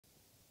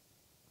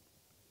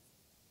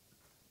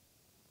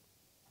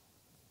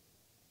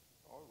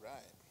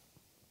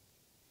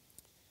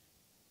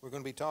We're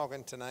going to be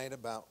talking tonight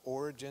about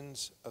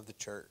origins of the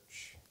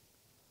church.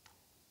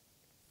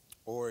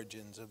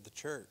 Origins of the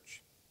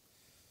church.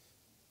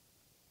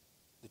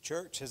 The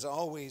church has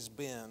always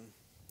been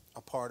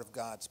a part of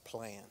God's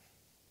plan.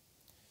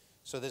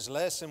 So this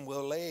lesson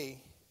will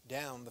lay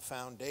down the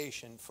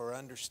foundation for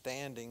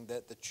understanding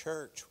that the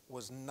church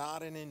was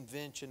not an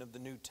invention of the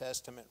New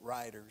Testament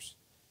writers,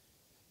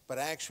 but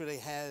actually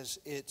has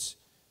its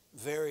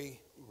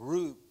very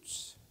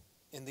roots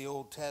in the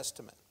Old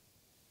Testament.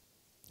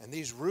 And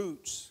these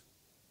roots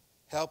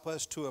help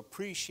us to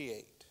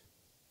appreciate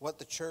what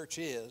the church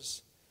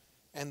is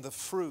and the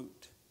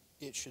fruit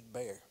it should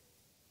bear.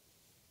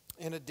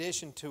 In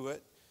addition to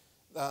it,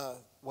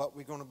 what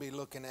we're going to be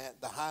looking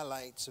at, the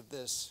highlights of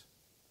this,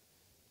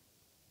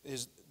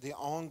 is the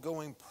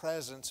ongoing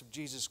presence of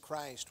Jesus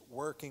Christ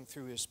working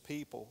through his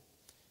people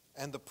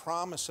and the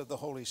promise of the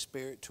Holy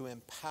Spirit to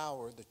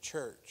empower the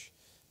church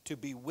to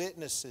be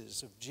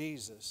witnesses of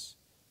Jesus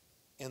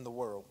in the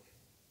world.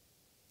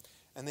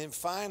 And then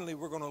finally,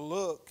 we're going to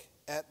look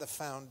at the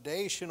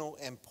foundational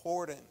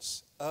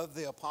importance of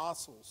the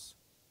apostles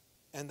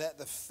and that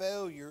the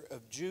failure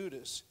of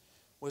Judas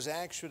was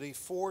actually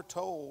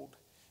foretold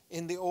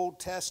in the Old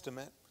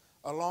Testament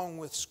along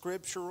with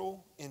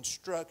scriptural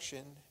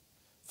instruction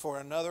for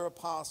another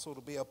apostle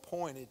to be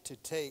appointed to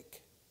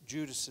take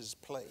Judas's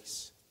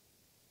place.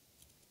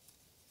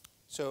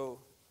 So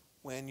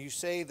when you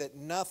say that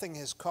nothing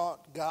has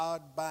caught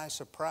God by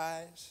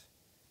surprise,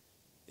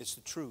 it's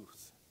the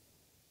truth.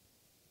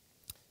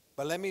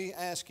 But let me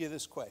ask you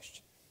this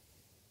question.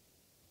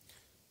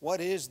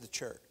 What is the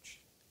church?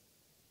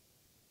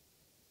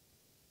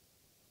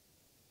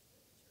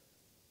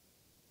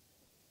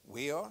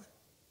 We are.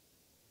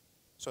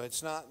 So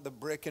it's not the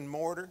brick and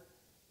mortar,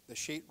 the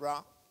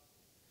sheetrock,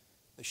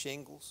 the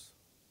shingles.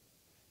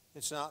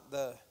 It's not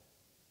the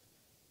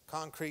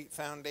concrete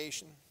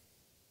foundation,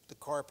 the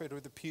carpet, or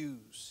the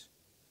pews.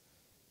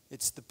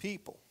 It's the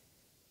people.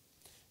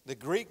 The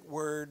Greek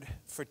word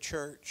for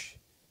church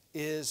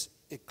is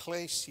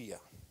ecclesia,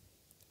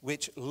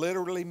 which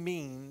literally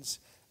means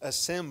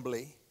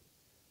assembly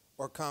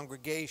or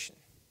congregation.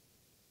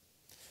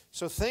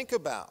 So think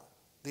about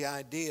the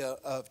idea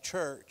of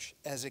church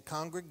as a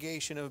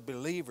congregation of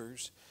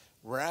believers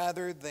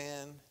rather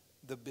than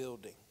the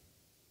building.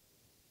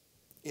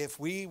 If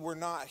we were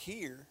not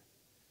here,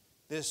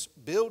 this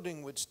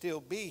building would still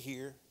be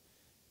here,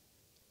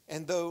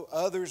 and though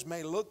others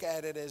may look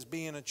at it as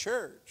being a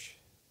church,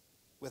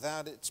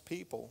 without its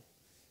people,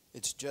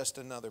 it's just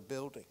another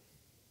building.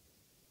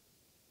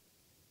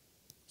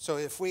 So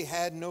if we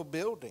had no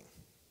building,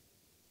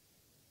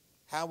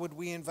 how would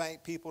we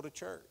invite people to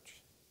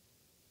church?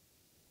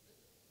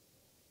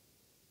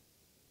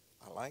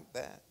 I like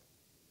that.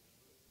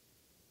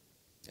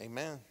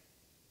 Amen.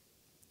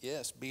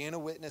 Yes, being a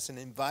witness and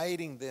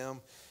inviting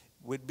them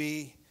would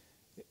be,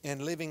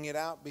 and living it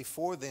out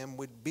before them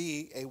would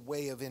be a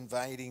way of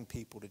inviting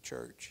people to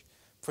church.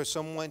 For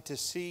someone to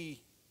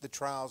see the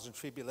trials and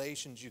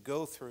tribulations you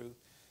go through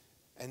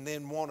and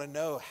then want to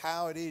know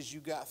how it is you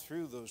got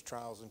through those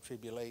trials and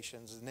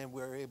tribulations, and then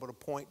we're able to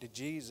point to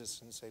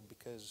Jesus and say,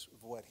 because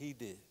of what he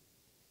did.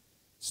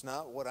 It's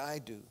not what I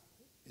do,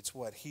 it's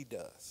what he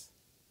does.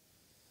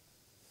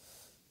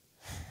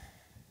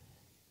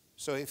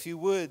 So if you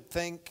would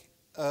think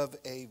of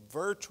a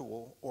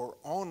virtual or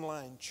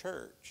online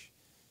church,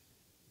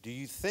 do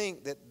you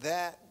think that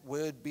that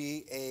would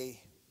be a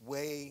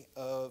way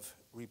of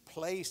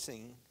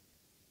replacing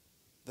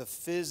the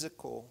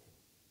physical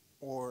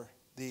or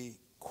the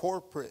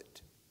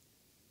corporate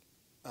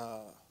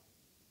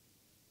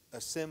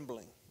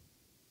assembling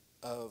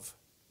of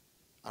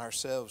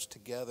ourselves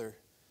together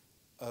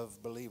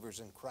of believers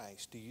in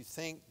Christ? Do you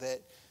think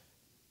that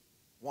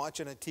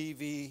watching a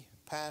TV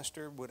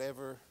pastor would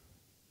ever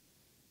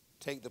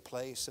take the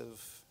place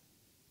of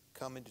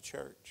coming to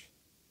church?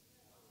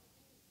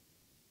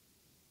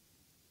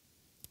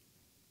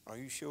 Are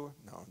you sure?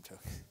 No, I'm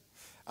joking.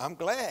 I'm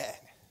glad.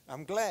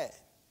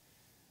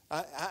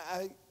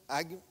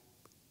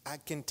 I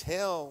can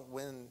tell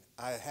when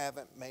I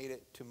haven't made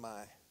it to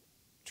my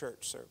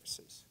church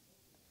services.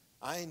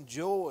 I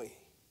enjoy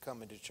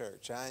coming to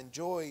church. I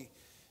enjoy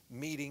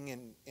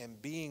meeting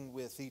and being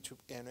with each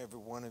and every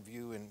one of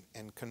you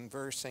and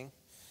conversing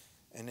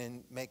and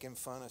then making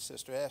fun of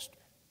Sister Esther.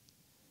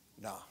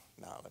 No,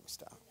 let me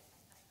stop.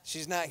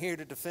 She's not here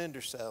to defend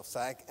herself,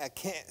 so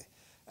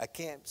I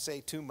can't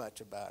say too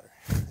much about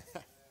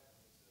her.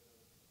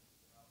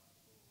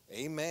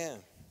 Amen.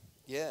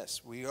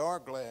 Yes, we are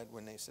glad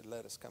when they said,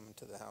 let us come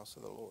into the house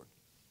of the Lord.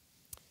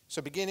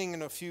 So beginning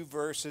in a few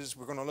verses,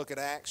 we're going to look at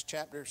Acts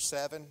chapter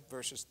 7,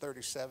 verses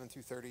 37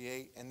 through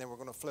 38, and then we're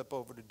going to flip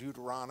over to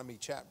Deuteronomy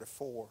chapter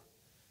 4,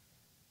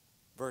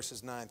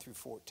 verses 9 through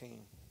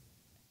 14.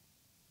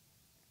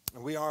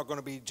 And we are going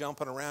to be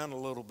jumping around a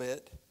little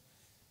bit,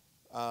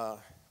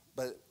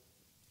 but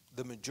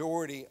the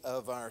majority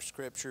of our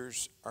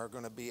scriptures are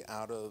going to be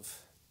out of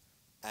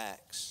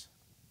Acts.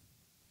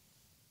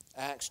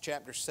 Acts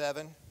chapter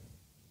 7,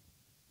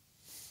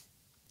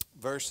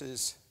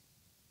 verses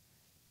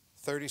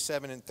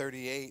 37 and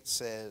 38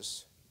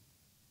 says,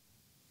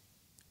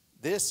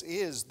 "This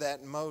is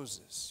that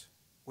Moses,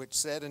 which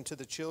said unto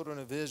the children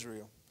of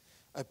Israel,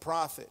 A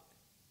prophet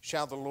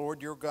shall the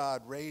Lord your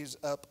God raise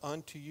up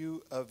unto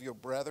you of your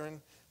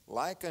brethren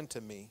like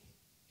unto me.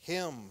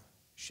 Him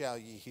shall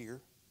ye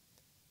hear.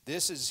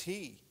 This is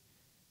he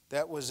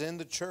that was in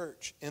the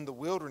church in the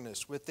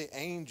wilderness with the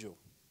angel,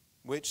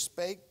 which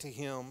spake to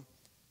him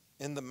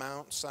in the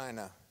Mount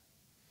Sinai,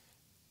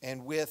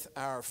 and with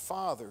our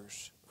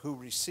fathers who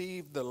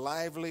received the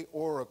lively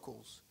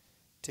oracles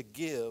to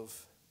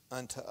give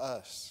unto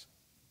us."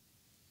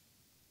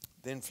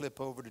 Then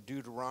flip over to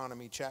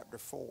Deuteronomy chapter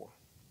 4,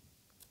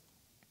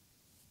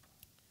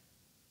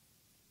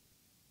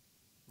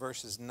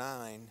 verses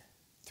 9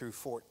 through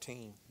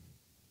 14.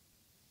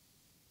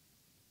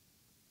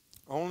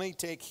 "Only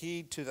take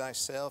heed to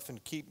thyself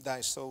and keep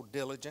thy soul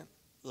diligent,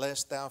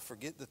 lest thou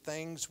forget the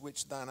things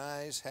which thine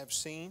eyes have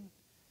seen,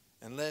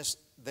 and lest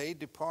they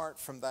depart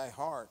from thy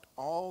heart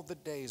all the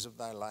days of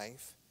thy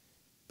life,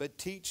 but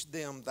teach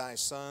them thy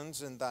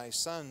sons and thy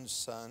sons'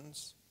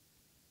 sons,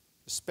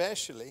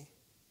 especially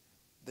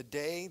the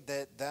day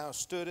that thou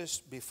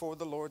stoodest before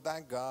the Lord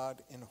thy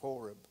God in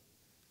Horeb,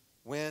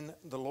 when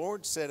the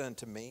Lord said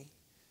unto me,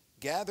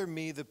 Gather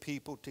me the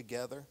people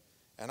together,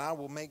 and I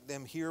will make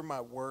them hear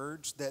my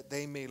words, that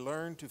they may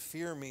learn to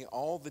fear me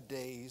all the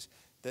days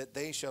that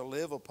they shall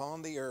live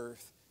upon the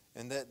earth,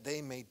 and that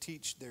they may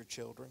teach their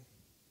children.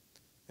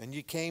 And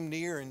ye came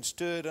near and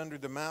stood under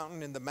the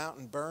mountain, and the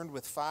mountain burned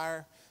with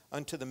fire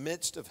unto the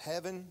midst of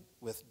heaven,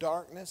 with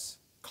darkness,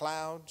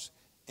 clouds,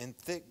 and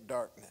thick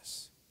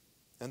darkness.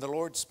 And the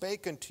Lord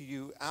spake unto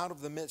you out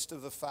of the midst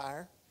of the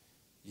fire.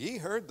 Ye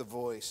heard the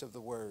voice of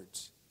the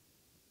words,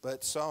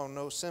 but saw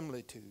no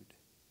similitude.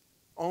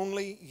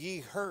 Only ye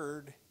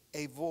heard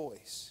a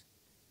voice.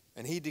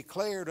 And he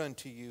declared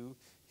unto you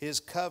his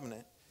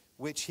covenant,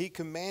 which he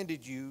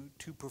commanded you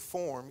to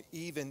perform,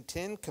 even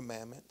 10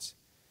 commandments.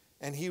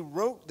 And he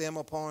wrote them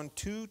upon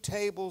 2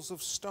 tables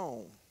of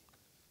stone.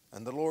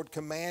 And the Lord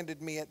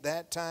commanded me at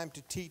that time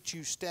to teach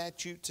you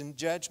statutes and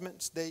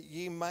judgments, that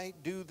ye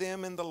might do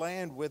them in the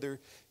land whither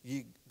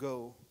ye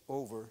go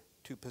over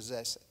to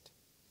possess it."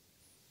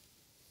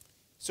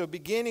 So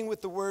beginning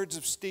with the words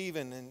of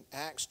Stephen in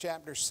Acts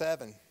chapter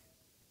 7,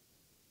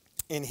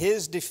 in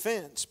his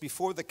defense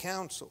before the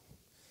council,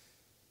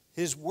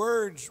 his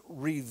words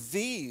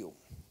reveal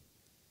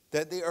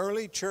that the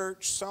early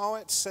church saw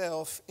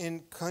itself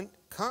in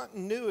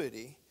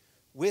continuity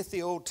with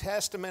the Old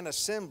Testament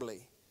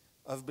assembly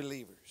of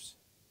believers.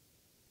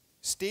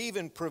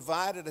 Stephen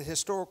provided a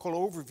historical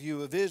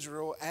overview of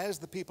Israel as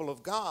the people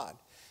of God,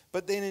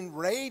 but then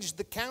enraged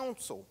the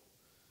council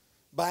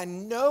by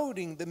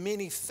noting the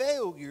many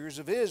failures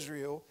of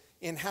Israel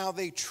in how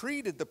they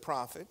treated the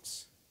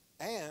prophets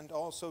and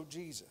also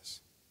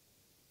Jesus.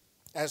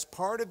 As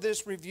part of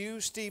this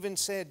review, Stephen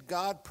said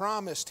God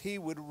promised he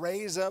would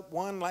raise up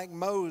one like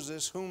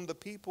Moses whom the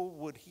people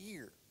would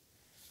hear.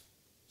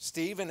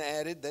 Stephen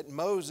added that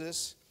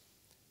Moses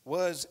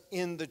was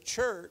in the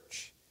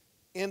church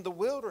in the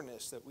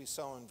wilderness that we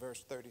saw in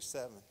verse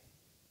 37.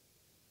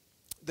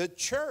 The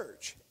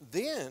church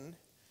then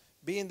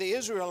being the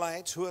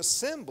Israelites who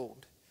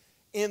assembled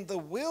in the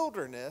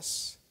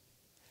wilderness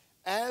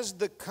as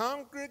the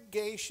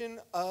congregation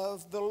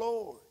of the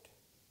Lord.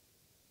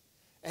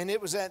 And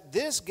it was at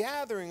this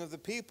gathering of the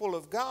people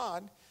of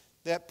God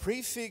that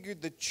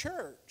prefigured the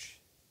church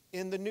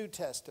in the New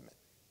Testament.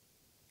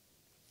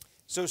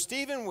 So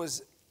Stephen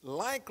was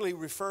likely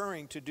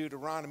referring to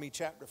Deuteronomy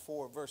chapter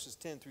 4, verses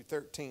 10 through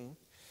 13,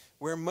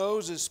 where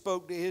Moses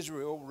spoke to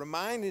Israel,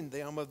 reminding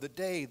them of the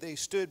day they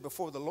stood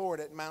before the Lord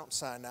at Mount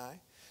Sinai.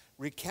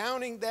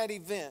 Recounting that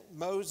event,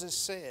 Moses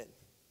said,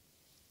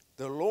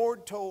 the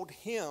Lord told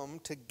him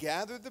to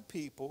gather the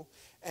people,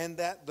 and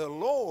that the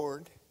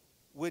Lord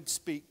would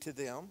speak to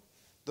them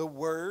the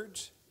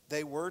words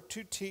they were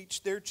to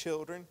teach their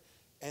children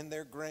and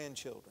their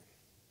grandchildren.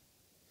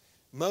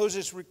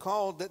 Moses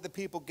recalled that the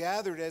people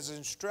gathered as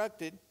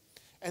instructed,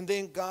 and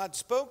then God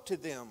spoke to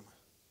them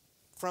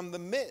from the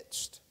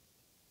midst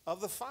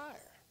of the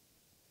fire.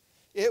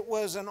 It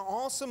was an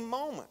awesome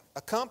moment,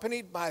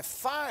 accompanied by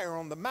fire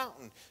on the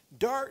mountain,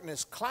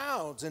 darkness,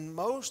 clouds, and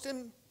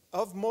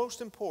of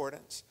most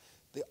importance,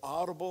 the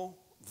audible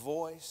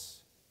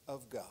voice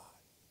of God.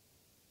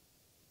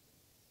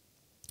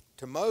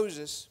 To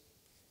Moses,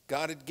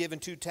 God had given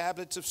 2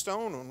 tablets of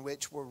stone on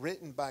which were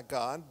written by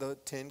God the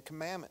 10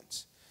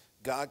 commandments.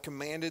 God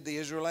commanded the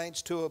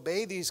Israelites to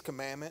obey these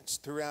commandments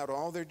throughout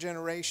all their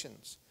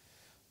generations.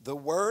 The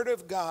word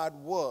of God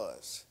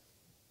was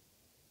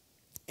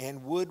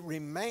and would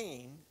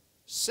remain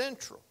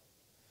central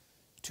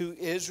to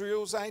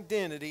Israel's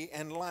identity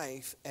and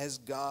life as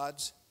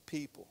God's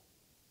people,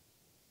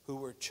 who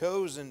were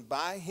chosen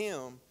by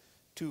him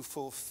to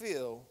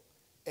fulfill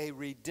a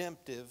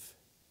redemptive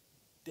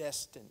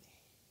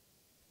destiny.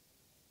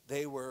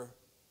 They were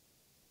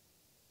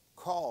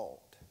called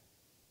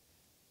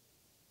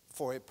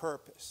for a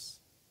purpose,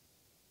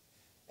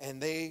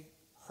 and they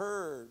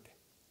heard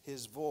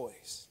his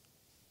voice.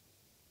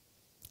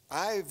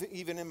 I've,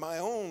 even in my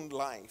own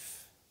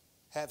life,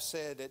 have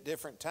said at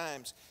different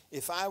times,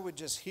 if I would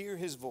just hear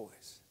his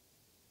voice,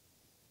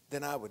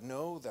 then I would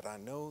know that I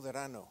know that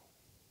I know.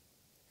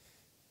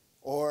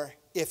 Or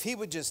if he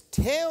would just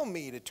tell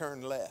me to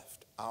turn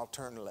left, I'll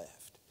turn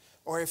left.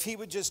 Or if he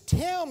would just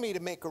tell me to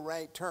make a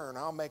right turn,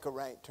 I'll make a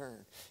right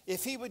turn.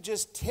 If he would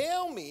just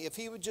tell me, if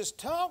he would just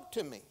talk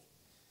to me.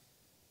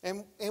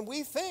 And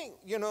we think,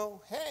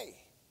 hey,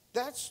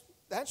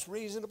 that's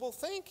reasonable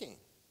thinking.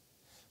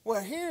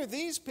 Well, here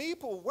these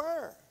people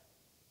were,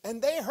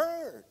 and they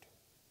heard,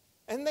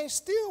 and they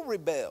still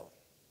rebelled.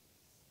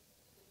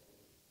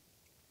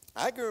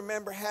 I can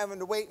remember having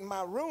to wait in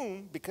my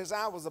room because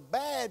I was a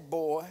bad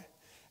boy,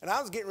 and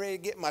I was getting ready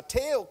to get my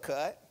tail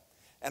cut,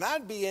 and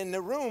I'd be in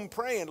the room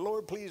praying,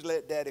 Lord, please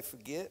let Daddy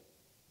forget.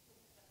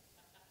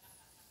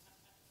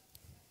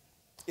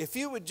 If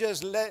you would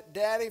just let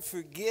Daddy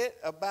forget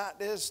about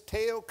this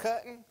tail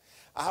cutting,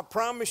 I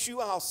promise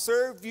you I'll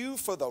serve you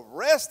for the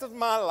rest of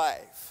my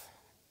life.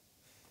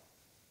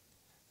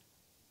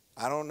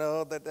 I don't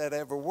know that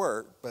ever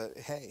worked, but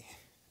hey.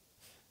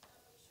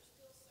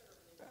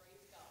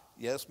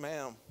 Yes,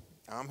 ma'am.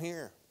 I'm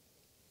here.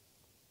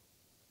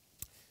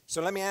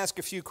 So let me ask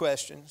a few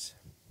questions.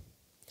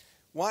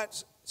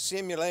 What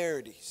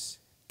similarities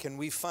can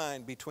we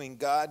find between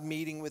God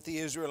meeting with the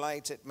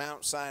Israelites at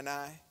Mount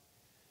Sinai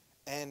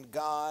and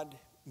God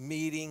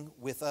meeting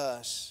with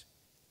us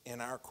in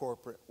our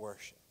corporate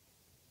worship?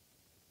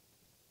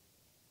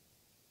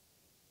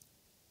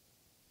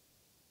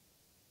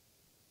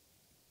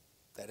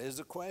 That is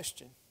a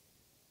question.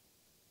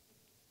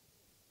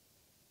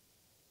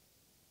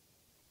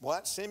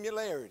 What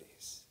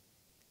similarities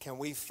can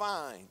we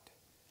find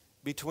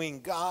between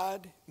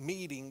God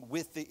meeting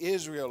with the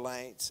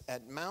Israelites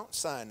at Mount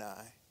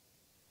Sinai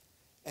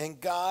and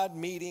God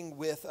meeting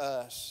with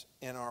us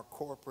in our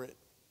corporate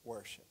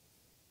worship?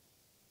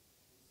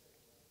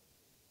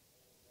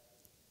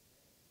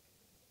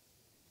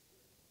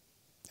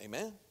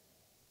 Amen.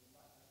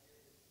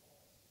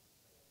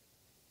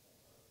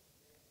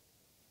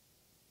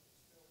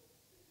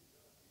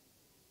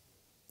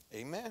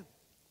 Amen.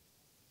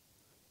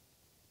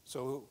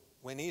 So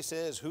when he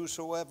says,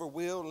 whosoever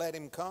will, let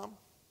him come,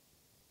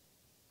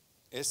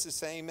 it's the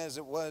same as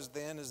it was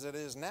then as it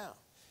is now.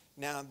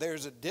 Now,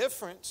 there's a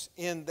difference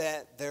in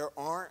that there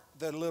aren't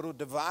the little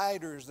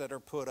dividers that are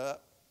put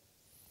up.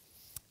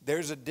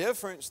 There's a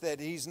difference that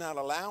he's not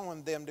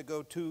allowing them to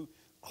go too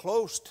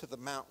close to the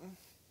mountain.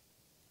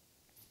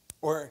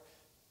 Or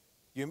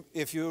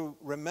if you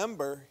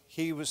remember,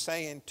 he was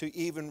saying to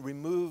even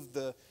remove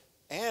the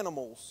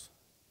animals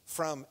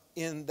from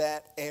in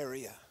that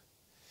area.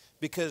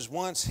 Because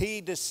once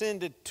he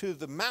descended to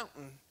the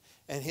mountain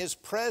and his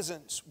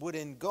presence would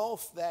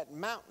engulf that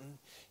mountain,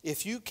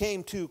 if you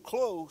came too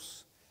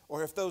close,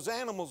 or if those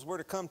animals were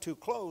to come too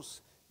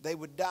close, they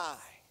would die.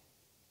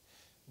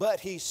 But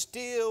he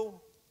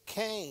still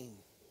came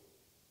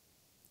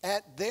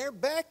at their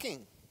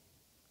becking.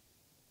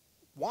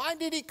 Why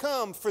did he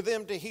come? For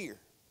them to hear.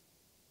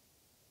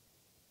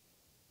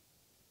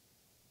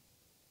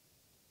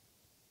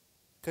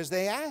 Because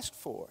they asked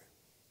for it.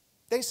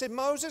 They said,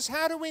 Moses,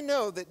 how do we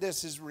know that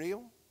this is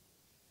real?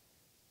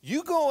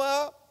 You go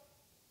up,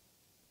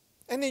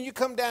 and then you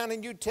come down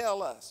and you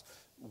tell us.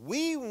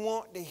 We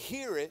want to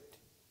hear it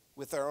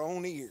with our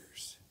own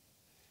ears.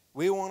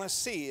 We want to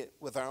see it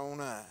with our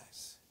own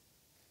eyes.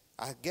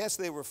 I guess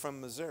they were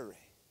from Missouri.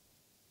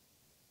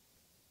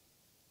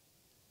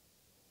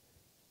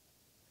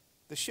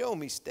 The Show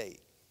Me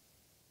State.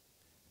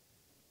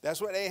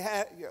 That's what they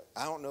had.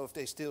 I don't know if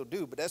they still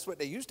do, but that's what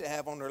they used to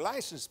have on their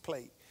license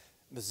plate.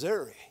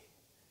 Missouri,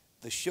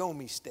 the Show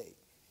Me State.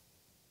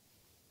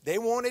 They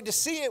wanted to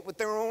see it with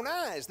their own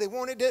eyes. They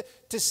wanted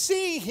to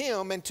see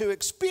him and to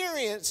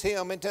experience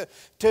him and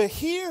to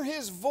hear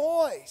his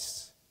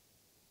voice.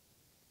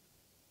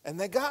 And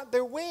they got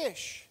their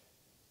wish.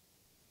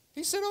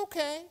 He said,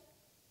 okay,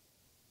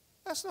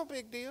 that's no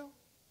big deal.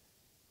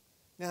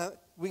 Now,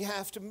 we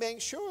have to make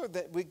sure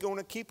that we're going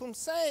to keep them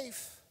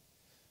safe.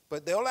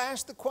 But they'll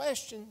ask the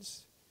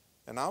questions,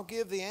 and I'll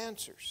give the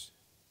answers.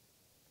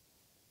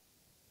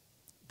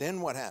 Then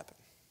what happened?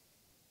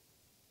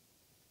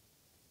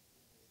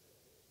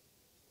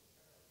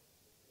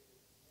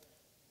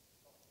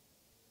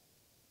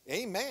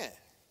 Amen.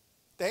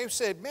 They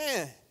said,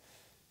 man,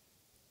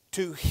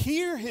 to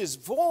hear his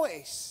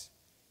voice,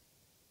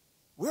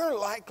 we're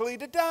likely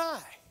to die.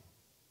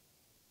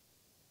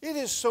 It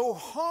is so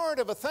hard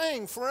of a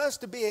thing for us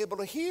to be able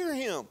to hear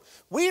him.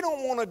 We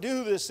don't want to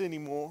do this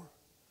anymore.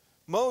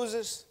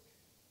 Moses,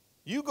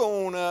 you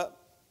go on up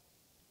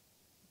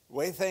the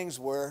way things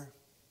were.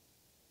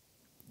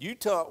 You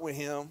talk with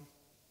him,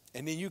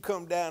 and then you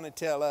come down and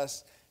tell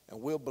us,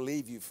 and we'll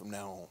believe you from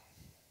now on.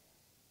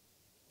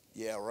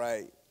 Yeah,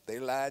 right. They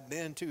lied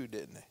then too,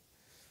 didn't they?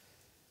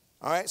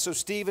 All right, so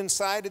Stephen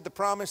cited the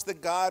promise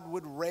that God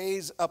would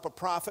raise up a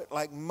prophet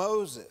like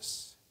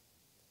Moses,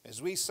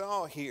 as we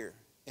saw here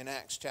in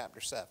Acts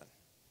chapter 7.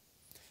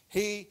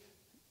 He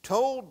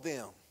told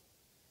them,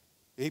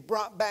 he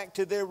brought back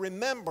to their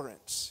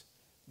remembrance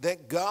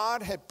that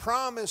God had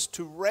promised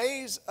to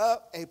raise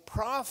up a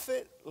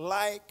prophet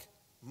like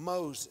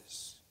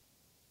Moses.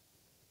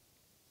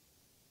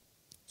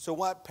 So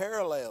what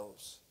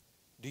parallels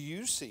do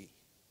you see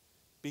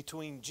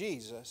between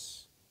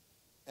Jesus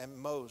and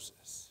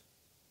Moses?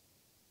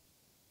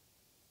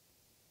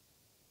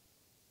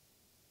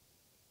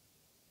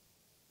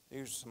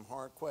 These are some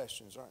hard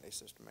questions, aren't they,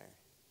 Sister Mary?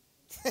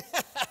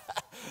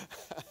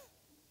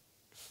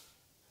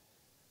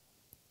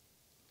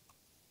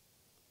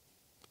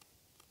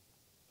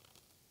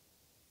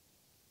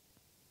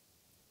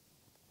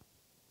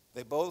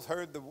 They both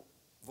heard the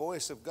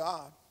voice of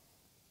God.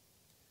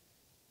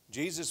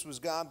 Jesus was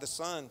God the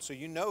Son, so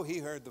you know he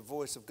heard the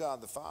voice of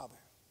God the Father.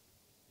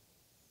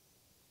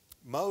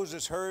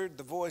 Moses heard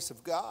the voice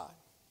of God.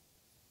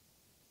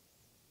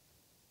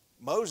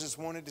 Moses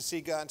wanted to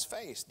see God's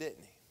face, didn't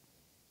he?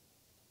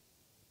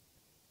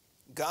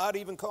 God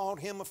even called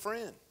him a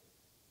friend.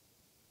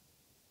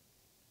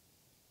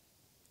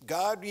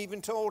 God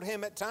even told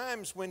him at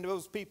times when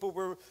those people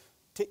were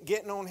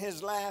getting on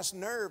his last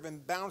nerve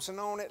and bouncing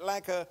on it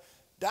like a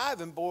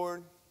diving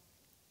board,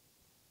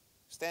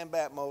 stand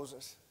back,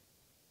 Moses.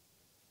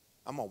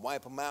 I'm going to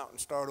wipe them out and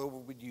start over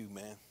with you,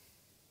 man.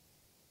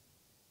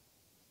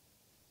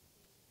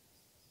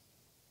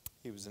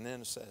 He was an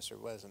intercessor,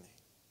 wasn't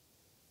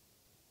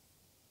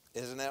he?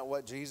 Isn't that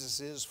what Jesus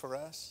is for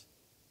us?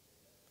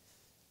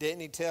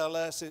 Didn't he tell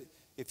us that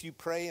if you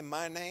pray in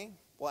my name,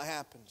 what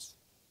happens?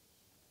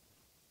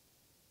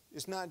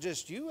 It's not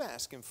just you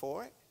asking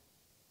for it,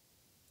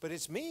 but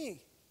it's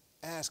me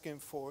asking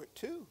for it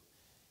too.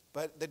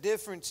 But the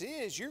difference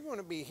is you're going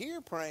to be here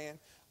praying.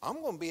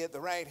 I'm going to be at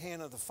the right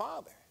hand of the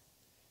Father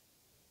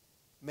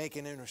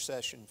making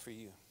intercession for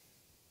you.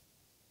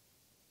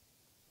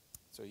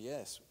 So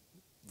yes,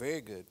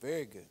 very good,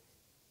 very good.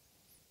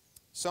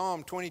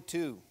 Psalm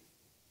 22.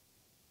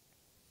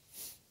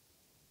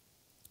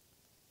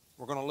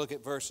 We're going to look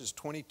at verses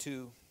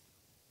 22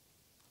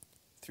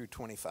 through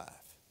 25.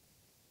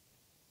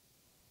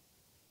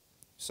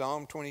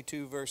 Psalm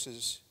 22,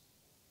 verses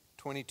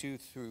 22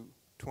 through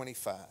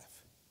 25.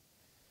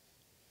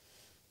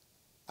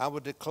 I will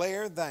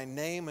declare thy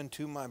name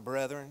unto my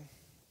brethren.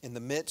 In the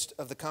midst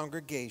of the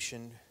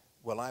congregation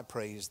will I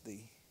praise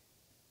thee.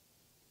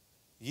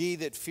 Ye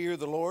that fear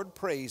the Lord,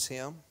 praise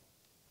him.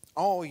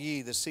 All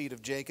ye the seed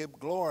of Jacob,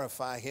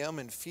 glorify him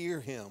and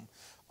fear him.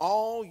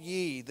 All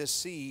ye the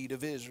seed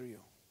of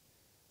Israel.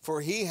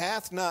 For he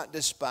hath not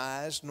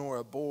despised nor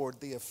abhorred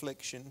the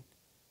affliction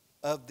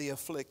of the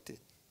afflicted,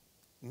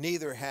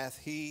 neither hath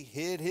he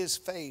hid his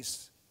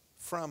face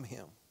from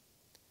him.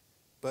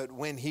 But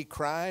when he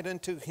cried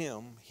unto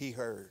him, he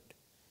heard.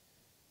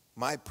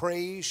 My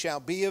praise shall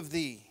be of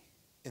thee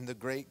in the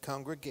great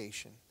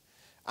congregation.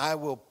 I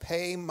will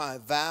pay my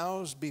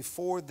vows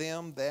before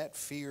them that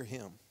fear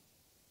him.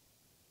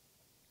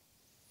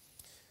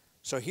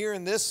 So here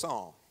in this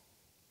psalm,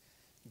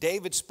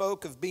 David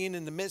spoke of being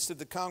in the midst of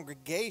the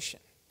congregation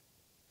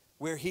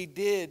where he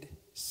did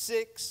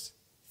 6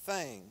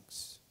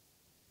 things.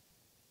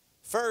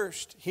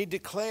 First, he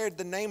declared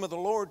the name of the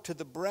Lord to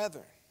the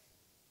brethren.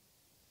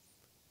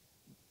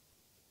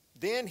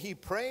 Then he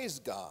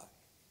praised God.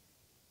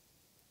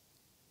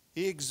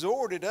 He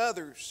exhorted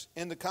others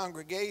in the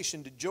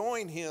congregation to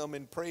join him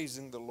in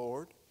praising the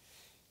Lord.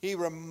 He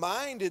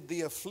reminded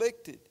the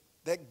afflicted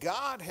that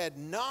God had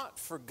not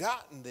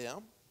forgotten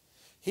them.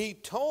 He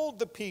told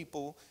the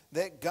people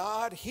that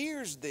God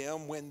hears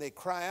them when they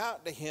cry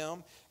out to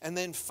him. And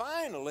then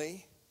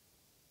finally,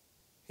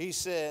 he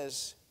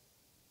says,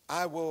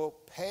 I will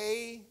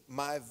pay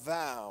my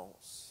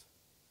vows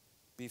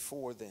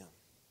before them.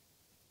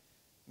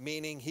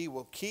 Meaning he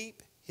will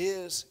keep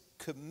his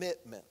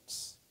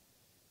commitments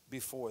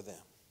before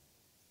them.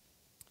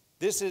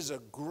 This is a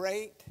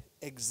great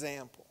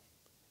example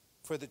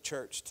for the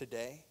church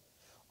today.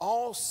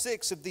 All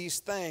 6 of these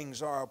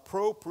things are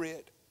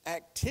appropriate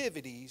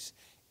activities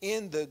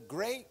in the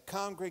great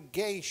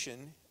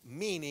congregation,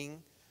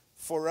 meaning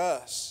for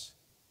us,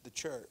 the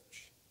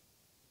church.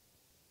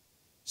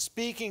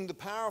 Speaking the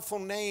powerful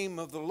name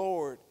of the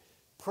Lord,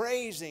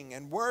 praising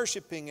and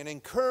worshiping and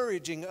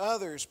encouraging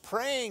others,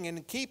 praying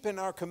and keeping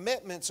our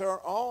commitments are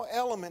all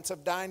elements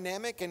of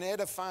dynamic and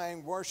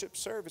edifying worship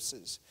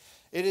services.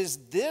 It is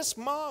this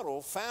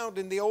model found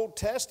in the Old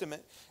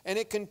Testament, and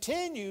it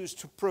continues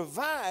to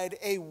provide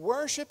a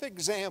worship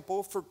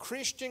example for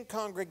Christian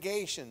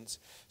congregations.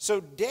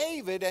 So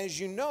David, as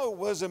you know,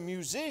 was a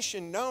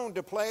musician known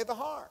to play the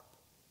harp.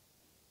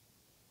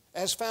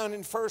 As found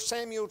in 1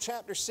 Samuel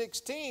chapter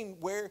 16,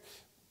 where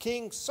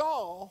King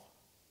Saul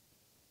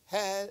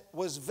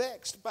was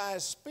vexed by a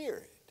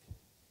spirit.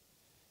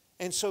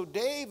 And so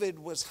David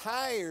was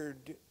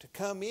hired to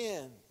come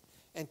in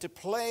and to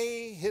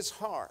play his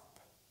harp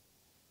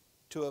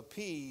to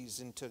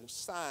appease and to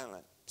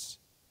silence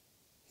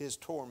his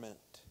torment.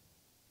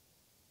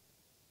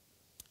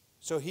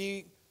 So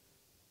it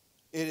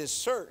is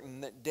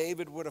certain that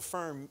David would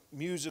affirm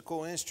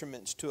musical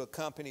instruments to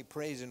accompany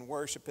praise and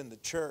worship in the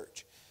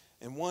church.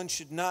 And one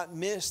should not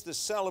miss the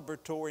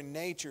celebratory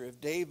nature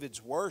of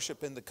David's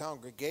worship in the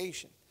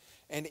congregation.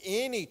 And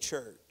any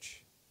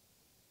church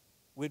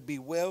would be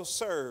well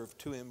served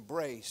to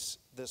embrace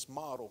this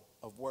model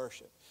of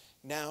worship.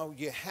 Now,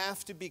 you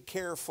have to be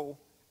careful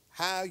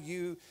how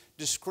you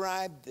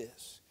describe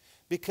this,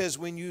 because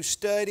when you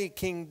study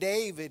King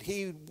David,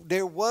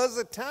 there was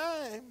a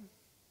time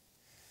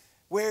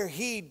where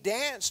he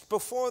danced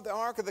before the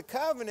Ark of the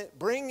Covenant,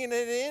 bringing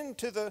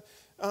it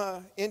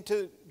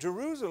into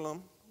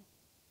Jerusalem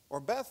or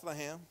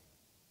Bethlehem,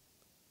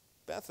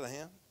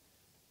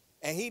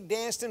 and he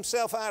danced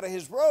himself out of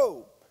his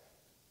robe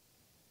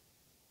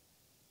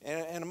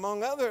and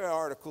among other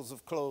articles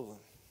of clothing.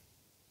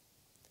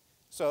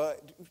 So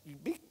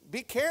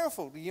be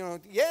careful.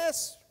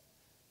 Yes,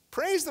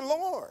 praise the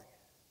Lord,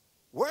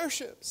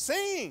 worship,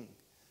 sing,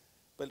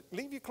 but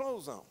leave your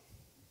clothes on.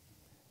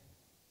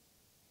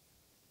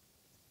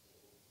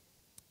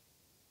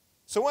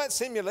 So what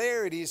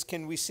similarities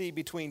can we see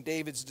between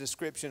David's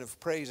description of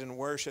praise and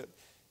worship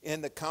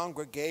in the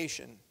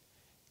congregation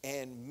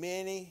and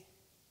many,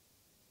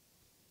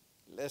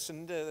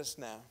 listen to this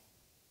now,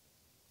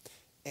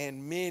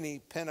 and many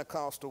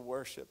Pentecostal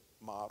worship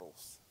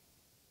models?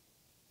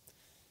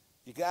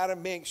 You got to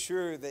make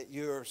sure that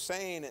you're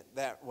saying it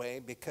that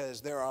way,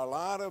 because there are a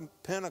lot of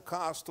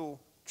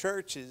Pentecostal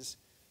churches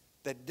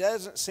that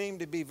doesn't seem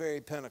to be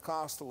very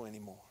Pentecostal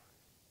anymore.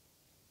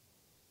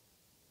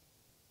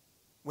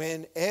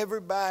 When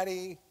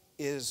everybody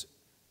is,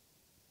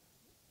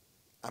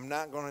 I'm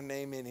not going to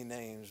name any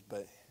names,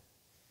 but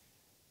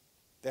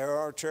there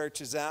are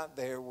churches out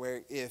there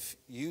where if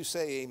you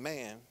say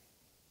amen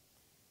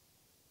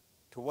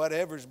to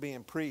whatever's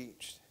being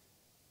preached,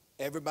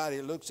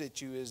 everybody looks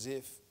at you as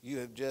if you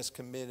have just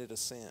committed a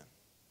sin.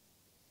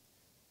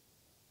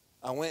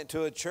 I went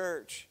to a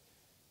church.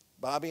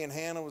 Bobby and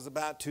Hannah was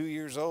about 2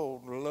 years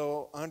old, a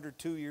little under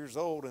 2 years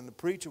old, and the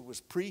preacher was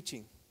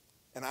preaching.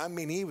 And I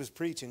mean, he was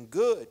preaching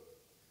good.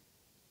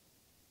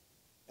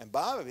 And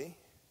Bobby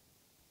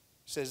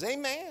says,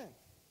 amen.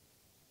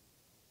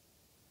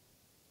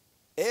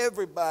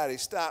 Everybody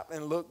stopped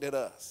and looked at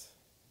us.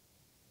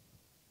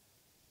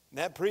 And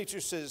that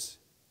preacher says,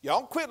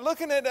 y'all quit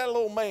looking at that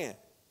little man.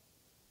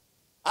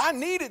 I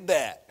needed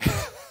that.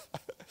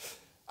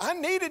 I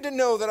needed to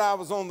know that I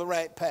was on the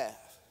right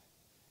path.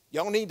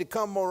 Y'all need to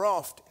come more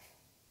often.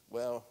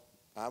 Well,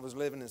 I was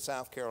living in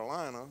South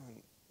Carolina,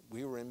 and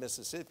we were in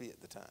Mississippi at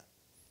the time.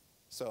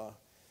 So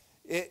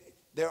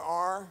there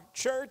are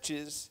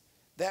churches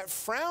that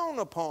frown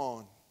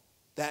upon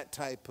that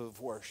type of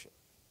worship.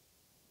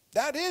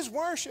 That is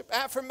worship.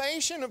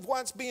 Affirmation of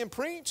what's being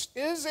preached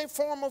is a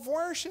form of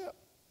worship.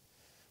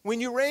 When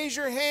you raise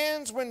your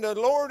hands, when the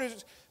Lord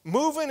is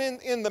moving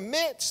in the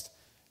midst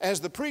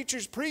as the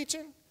preacher's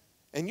preaching,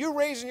 and you're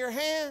raising your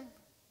hand,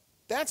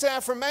 that's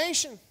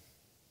affirmation.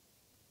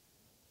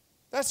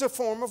 That's a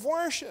form of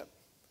worship.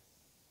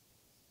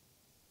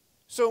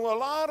 So a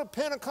lot of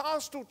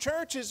Pentecostal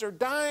churches are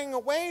dying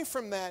away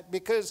from that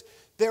because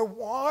they're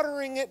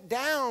watering it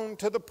down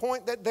to the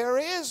point that there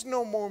is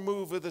no more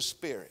move of the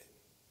Spirit.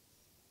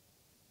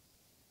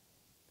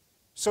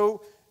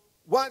 So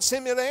what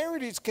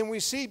similarities can we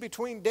see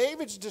between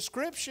David's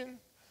description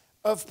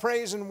of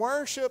praise and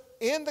worship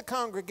in the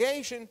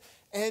congregation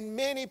and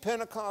many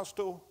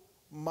Pentecostal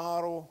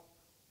model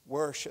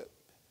worship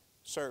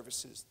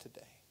services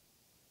today?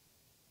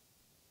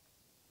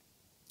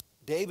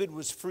 David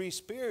was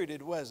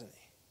free-spirited, wasn't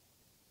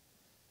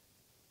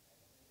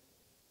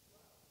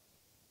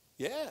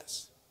he?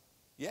 Yes.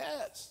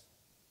 Yes.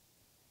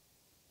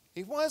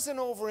 He wasn't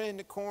over in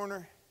the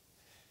corner.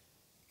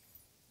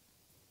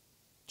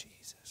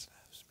 Jesus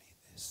loves me,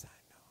 this I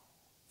know,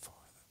 for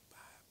the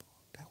Bible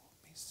told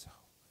me so.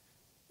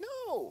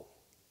 No.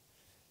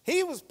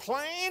 He was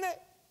playing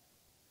it.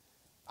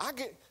 I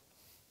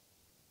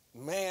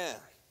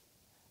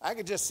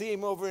could just see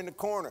him over in the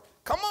corner.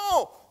 Come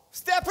on.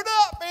 Step it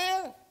up,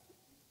 man.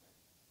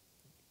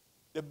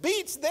 The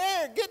beat's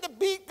there. Get the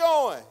beat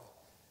going.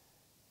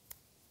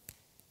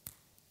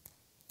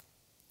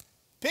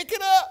 Pick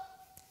it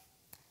up.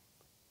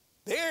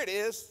 There it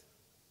is.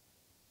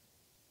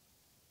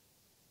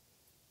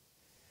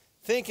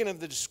 Thinking of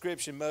the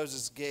description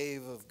Moses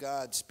gave of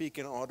God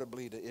speaking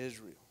audibly to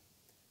Israel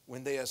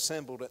when they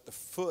assembled at the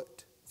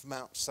foot of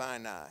Mount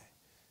Sinai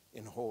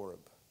in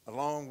Horeb,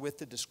 along with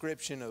the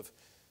description of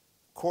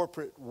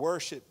corporate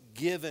worship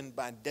given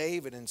by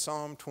David in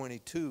Psalm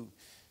 22.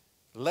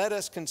 Let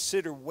us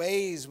consider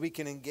ways we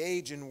can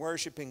engage in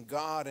worshiping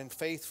God and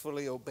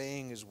faithfully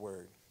obeying His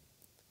word.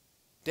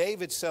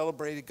 David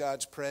celebrated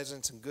God's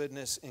presence and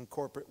goodness in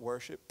corporate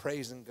worship,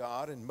 praising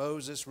God, and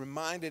Moses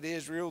reminded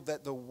Israel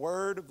that the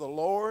word of the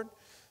Lord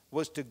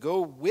was to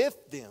go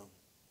with them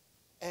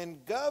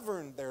and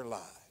govern their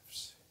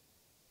lives.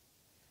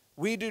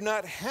 We do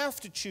not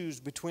have to choose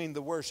between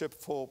the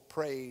worshipful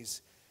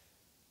praise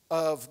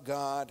of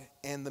God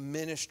and the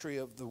ministry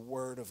of the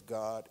Word of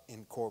God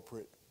in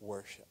corporate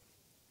worship.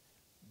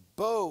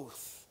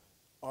 Both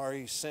are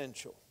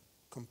essential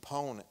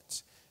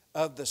components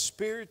of the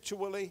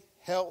spiritually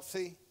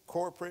healthy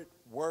corporate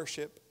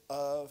worship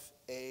of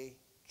a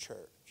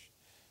church.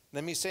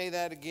 Let me say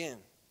that again.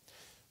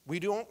 We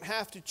don't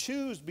have to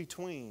choose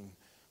between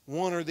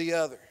one or the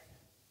other.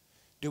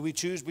 Do we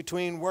choose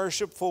between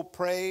worshipful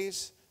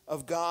praise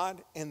of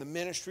God and the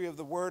ministry of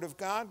the Word of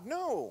God?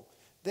 No,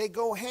 they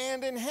go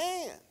hand in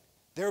hand.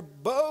 They're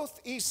both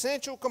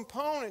essential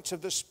components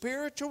of the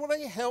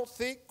spiritually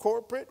healthy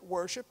corporate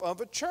worship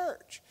of a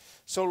church.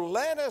 So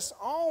let us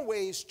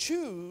always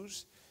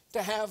choose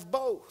to have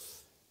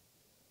both.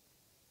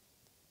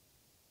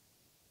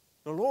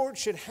 The Lord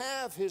should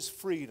have His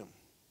freedom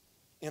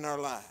in our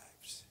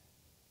lives,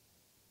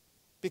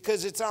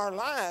 because it's our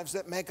lives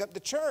that make up the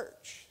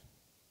church.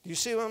 Do you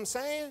see what I'm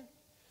saying?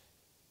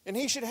 And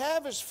He should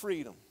have His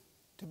freedom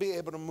to be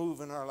able to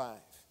move in our life.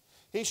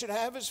 He should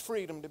have His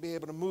freedom to be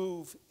able to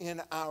move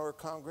in our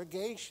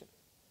congregation.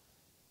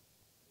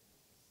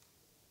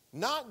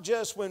 Not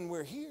just when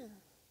we're here,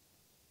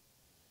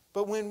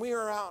 but when we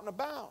are out and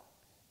about,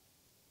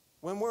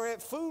 when we're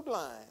at Food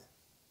Line,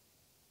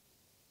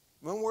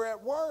 when we're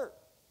at work.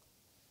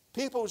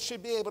 People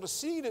should be able to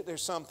see that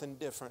there's something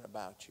different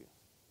about you.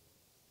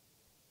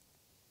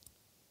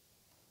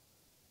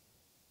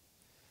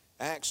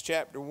 Acts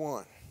chapter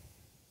 1.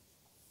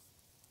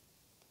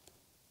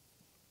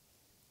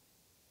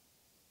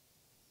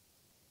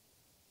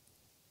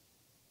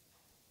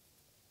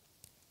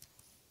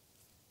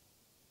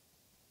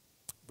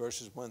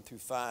 Verses 1 through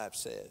 5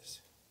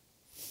 says,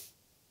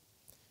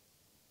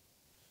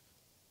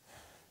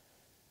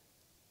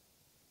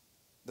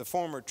 "The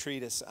former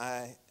treatise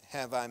I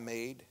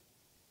made,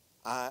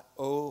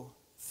 O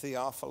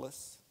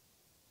Theophilus,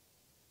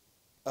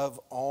 of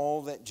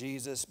all that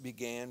Jesus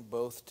began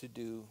both to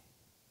do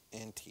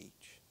and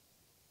teach,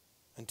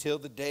 until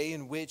the day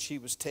in which He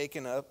was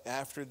taken up.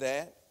 After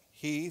that,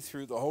 He,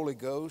 through the Holy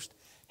Ghost,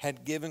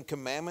 had given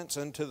commandments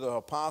unto the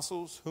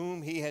apostles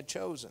whom He had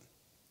chosen,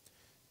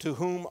 to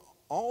whom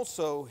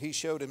also He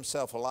showed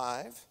Himself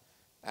alive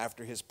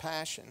after His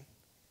passion,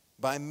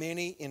 by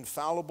many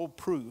infallible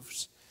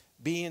proofs,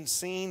 being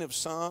seen of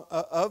some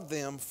of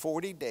them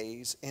 40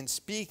 days, and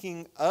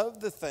speaking of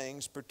the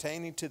things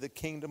pertaining to the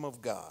kingdom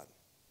of God.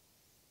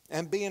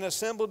 And being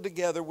assembled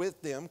together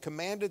with them,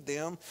 commanded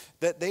them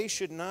that they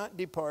should not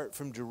depart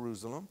from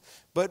Jerusalem,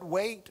 but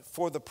wait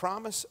for the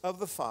promise of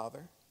the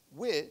Father,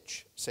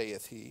 which,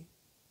 saith He,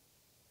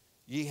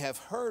 ye have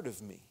heard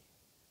of me.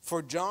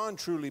 For John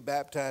truly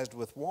baptized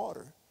with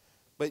water,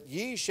 but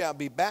ye shall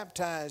be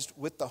baptized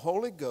with the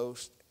Holy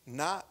Ghost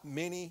not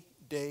many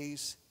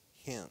days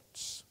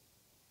hence."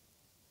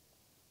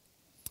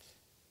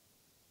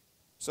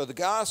 So the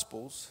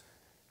Gospels,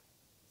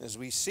 as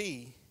we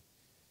see,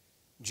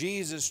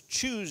 Jesus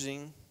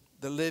choosing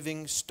the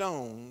living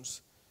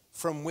stones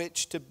from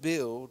which to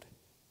build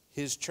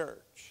His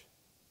church.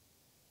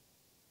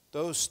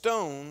 Those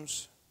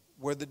stones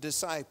were the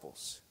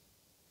disciples.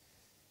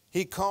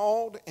 He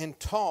called and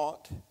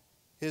taught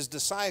His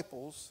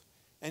disciples,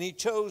 and He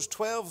chose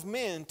 12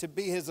 men to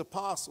be His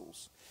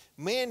apostles,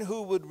 men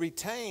who would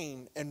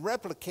retain and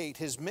replicate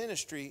His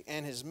ministry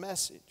and His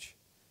message.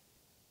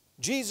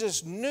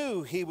 Jesus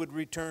knew He would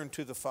return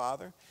to the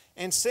Father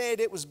and said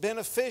it was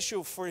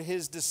beneficial for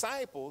His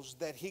disciples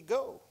that He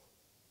go,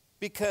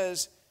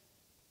 because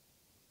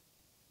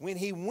when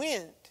He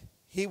went,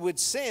 He would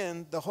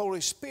send the Holy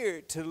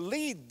Spirit to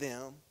lead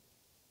them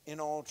in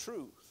all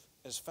truth,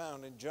 as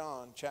found in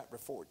John chapter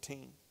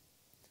 14.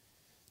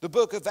 The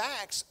book of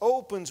Acts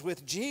opens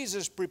with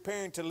Jesus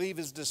preparing to leave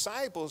His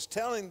disciples,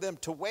 telling them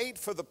to wait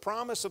for the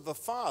promise of the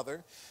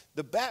Father,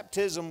 the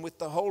baptism with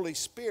the Holy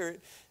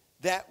Spirit,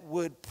 that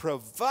would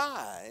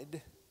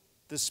provide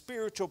the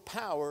spiritual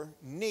power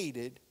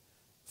needed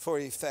for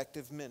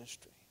effective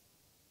ministry.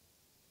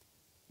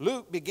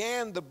 Luke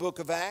began the book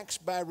of Acts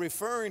by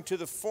referring to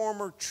the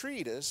former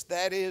treatise,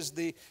 that is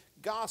the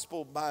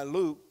Gospel by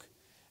Luke,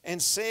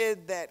 and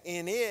said that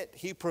in it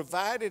he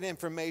provided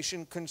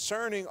information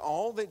concerning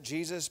all that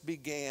Jesus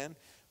began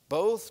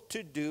both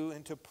to do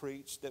and to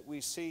preach, that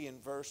we see in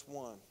verse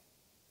 1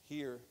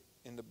 here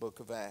in the book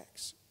of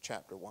Acts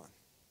chapter 1.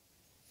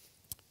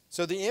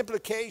 So the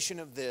implication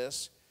of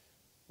this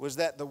was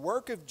that the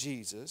work of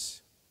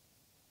Jesus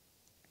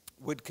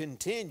would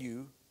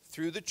continue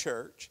through the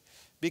church,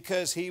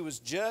 because He was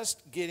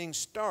just getting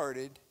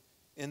started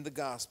in the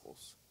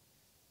Gospels.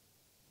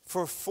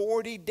 For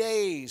 40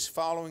 days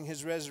following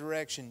His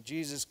resurrection,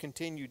 Jesus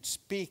continued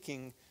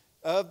speaking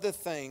of the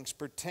things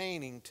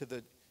pertaining to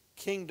the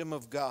kingdom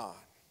of God.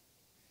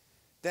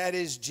 That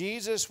is,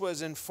 Jesus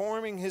was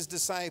informing His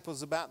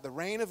disciples about the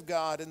reign of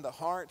God in the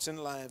hearts and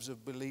lives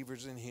of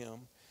believers in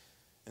Him.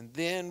 And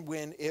then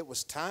when it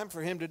was time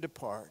for Him to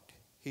depart,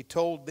 He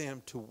told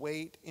them to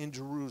wait in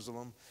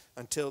Jerusalem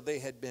until they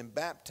had been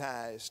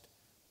baptized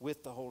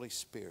with the Holy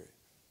Spirit.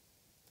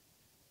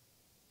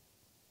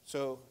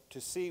 So to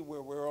see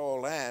where we're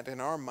all at in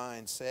our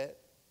mindset,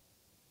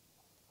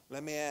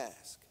 let me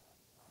ask,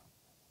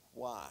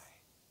 why?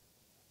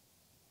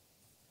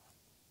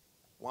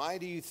 Why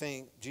do you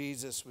think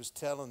Jesus was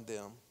telling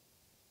them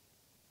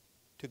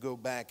to go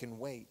back and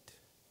wait?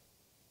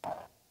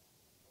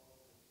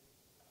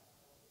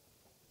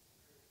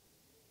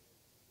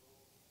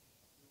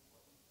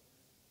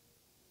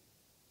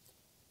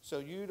 So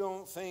you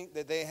don't think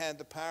that they had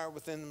the power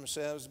within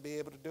themselves to be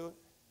able to do it?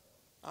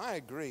 I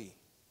agree.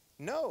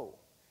 No.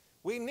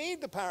 We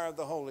need the power of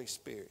the Holy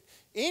Spirit.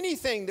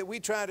 Anything that we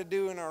try to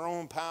do in our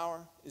own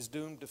power is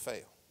doomed to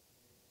fail.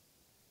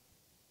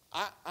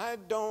 I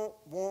don't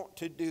want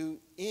to do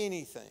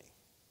anything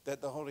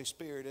that the Holy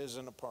Spirit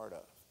isn't a part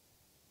of.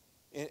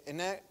 And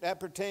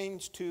that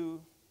pertains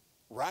to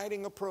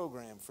writing a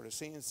program for the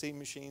CNC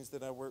machines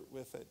that I work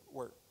with at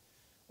work,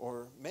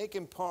 or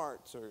making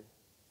parts, or,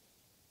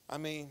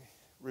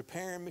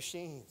 repairing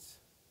machines.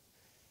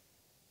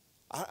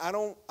 I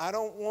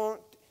don't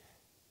want,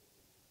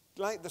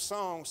 like the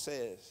song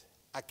says,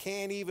 I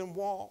can't even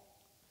walk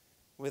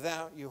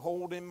without you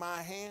holding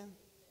my hand.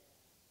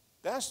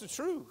 That's the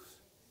truth.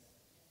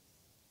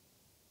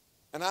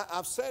 And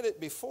I've said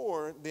it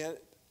before.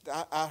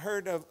 I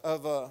heard of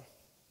a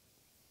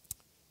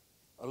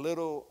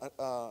little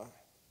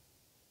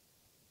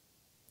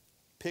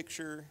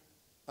picture,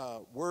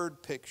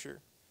 word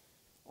picture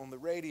on the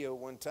radio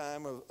one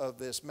time of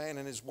this man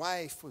and his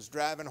wife was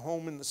driving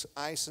home in the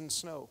ice and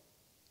snow.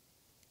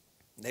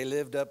 They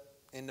lived up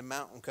in the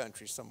mountain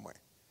country somewhere.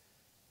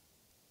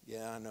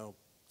 Yeah, I know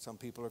some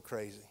people are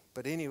crazy.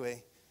 But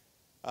anyway,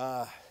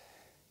 and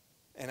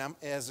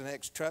as an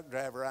ex-truck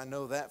driver, I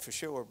know that for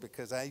sure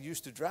because I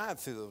used to drive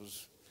through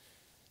those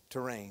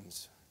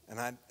terrains.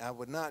 And I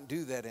would not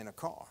do that in a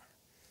car.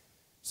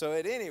 So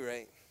at any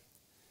rate,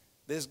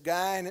 this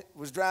guy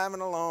was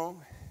driving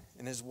along,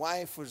 and his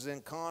wife was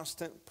in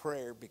constant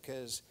prayer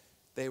because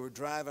they were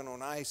driving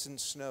on ice and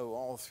snow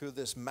all through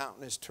this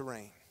mountainous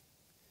terrain.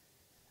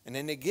 And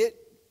then they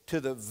get to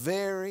the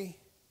very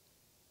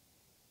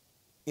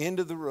end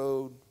of the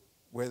road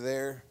where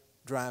their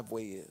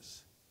driveway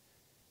is.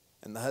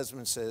 And the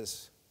husband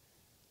says,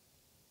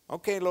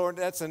 okay, Lord,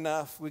 that's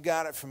enough. We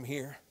got it from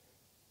here.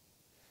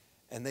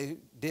 And they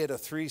did a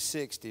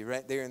 360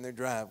 right there in their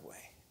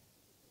driveway.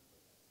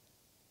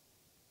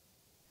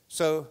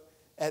 So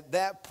at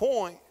that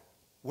point,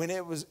 when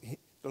the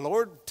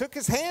Lord took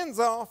his hands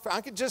off,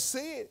 I could just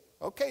see it.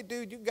 Okay,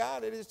 dude, you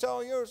got it. It's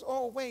all yours.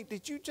 Oh, wait,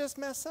 did you just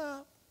mess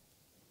up?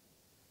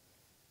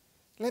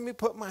 Let me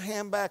put my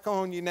hand back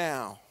on you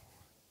now.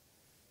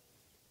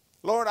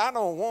 Lord, I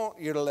don't want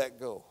you to let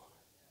go.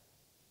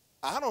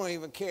 I don't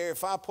even care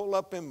if I pull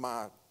up in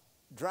my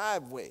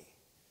driveway.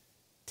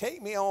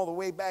 Take me all the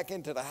way back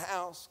into the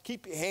house.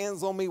 Keep your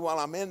hands on me while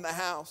I'm in the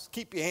house.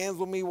 Keep your hands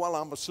on me while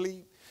I'm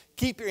asleep.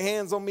 Keep your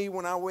hands on me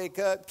when I wake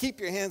up. Keep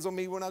your hands on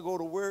me when I go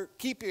to work.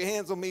 Keep your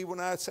hands on me when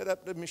I set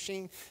up the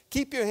machine.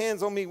 Keep your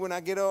hands on me when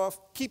I get off.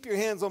 Keep your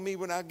hands on me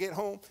when I get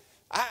home.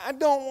 I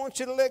don't want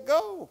you to let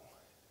go.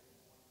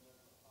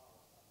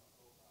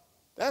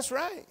 That's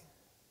right.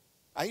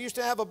 I used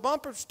to have a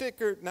bumper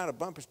sticker, not a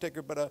bumper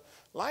sticker, but a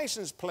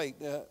license plate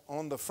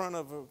on the front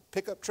of a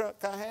pickup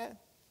truck I had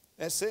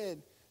that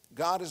said,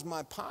 God is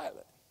my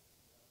pilot.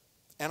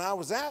 And I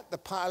was at the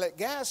Pilot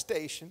gas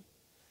station.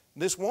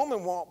 This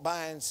woman walked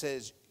by and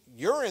says,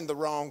 you're in the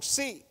wrong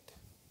seat.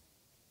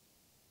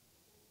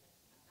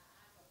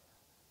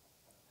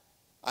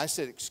 I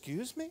said,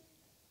 excuse me?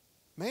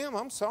 Ma'am,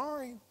 I'm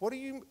sorry. What are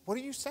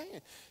you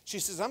saying? She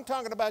says, I'm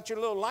talking about your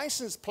little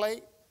license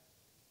plate.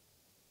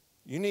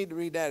 You need to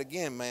read that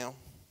again, ma'am.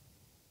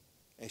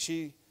 And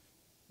she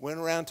went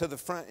around to the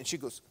front and she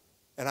goes,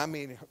 and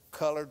her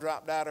color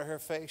dropped out of her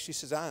face. She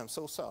says, I am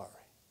so sorry.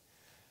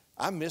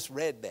 I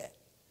misread that.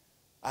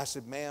 I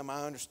said, ma'am,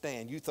 I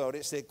understand. You thought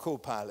it said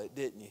co-pilot,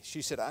 didn't you?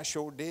 She said, I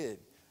sure did.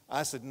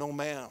 I said, no,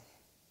 ma'am.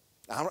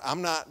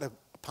 I'm not the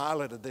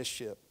pilot of this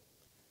ship.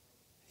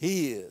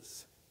 He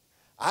is.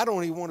 I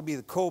don't even want to be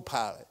the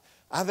co-pilot.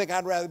 I think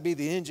I'd rather be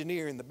the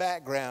engineer in the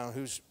background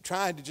who's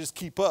trying to just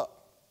keep up.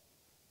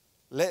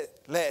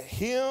 Let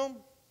him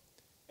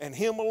and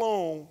him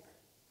alone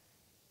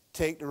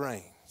take the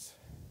reins.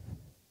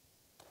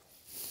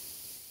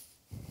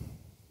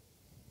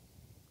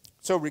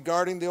 So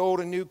regarding the old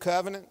and new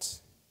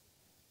covenants,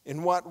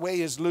 in what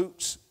way is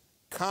Luke's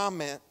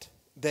comment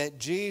that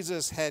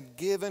Jesus had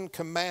given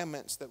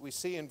commandments that we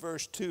see in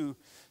verse 2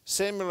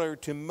 similar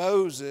to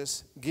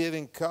Moses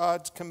giving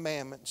God's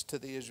commandments to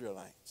the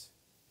Israelites?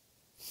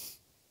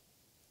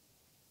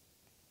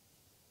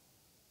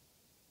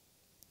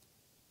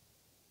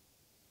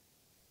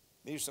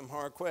 These are some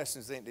hard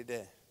questions, ain't they,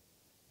 Dad?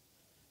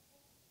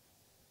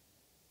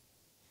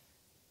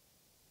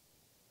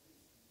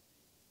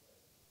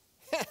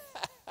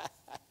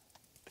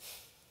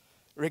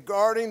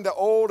 Regarding the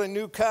old and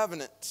new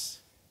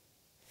covenants,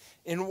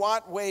 in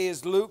what way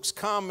is Luke's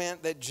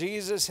comment that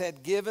Jesus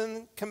had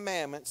given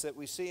commandments that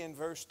we see in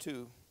verse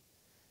 2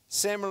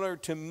 similar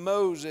to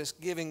Moses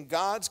giving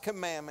God's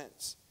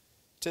commandments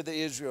to the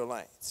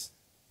Israelites?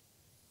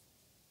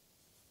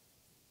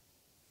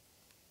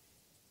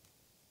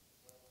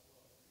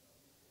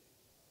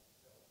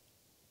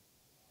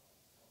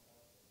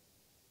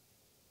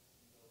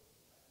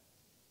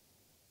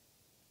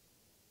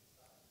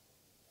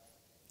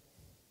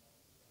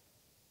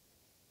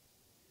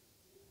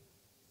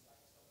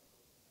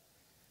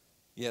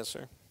 Yes,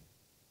 sir.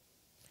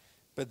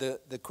 But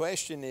the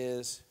question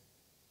is,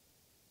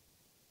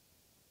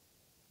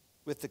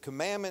 with the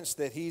commandments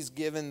that he's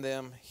given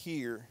them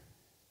here,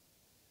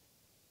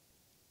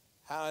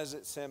 how is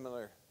it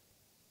similar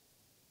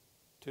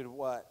to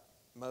what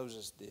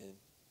Moses did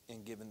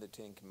in giving the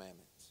Ten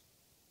Commandments?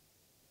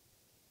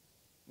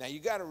 Now you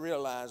got to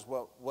realize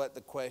what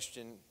the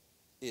question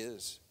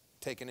is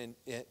taken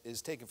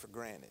for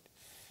granted.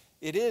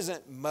 It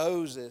isn't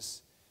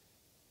Moses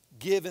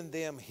giving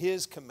them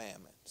his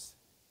commandments.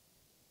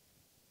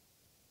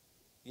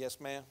 Yes,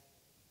 ma'am?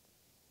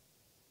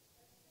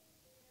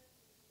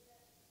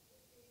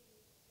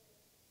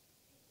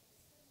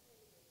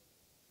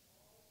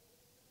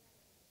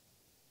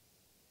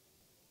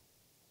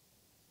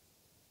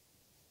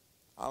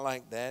 I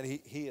like that.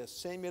 He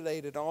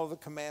assimilated all the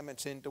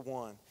commandments into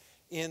one,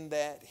 in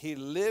that he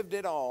lived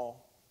it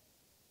all,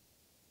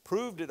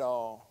 proved it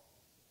all,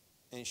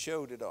 and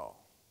showed it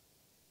all.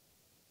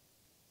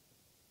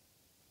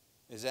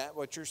 Is that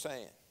what you're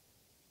saying?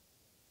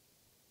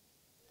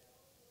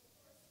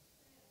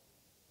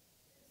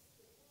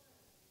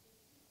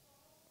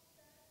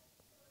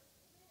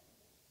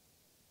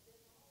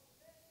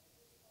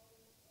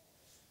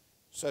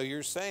 So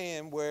you're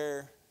saying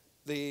where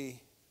the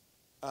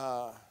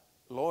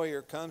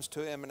lawyer comes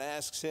to him and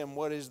asks him,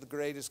 what is the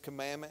greatest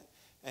commandment?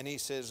 And he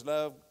says,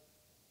 love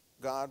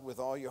God with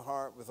all your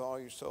heart, with all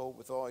your soul,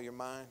 with all your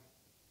mind.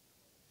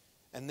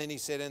 And then he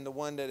said, and the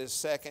one that is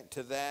second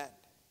to that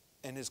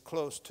and is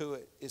close to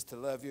it is to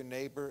love your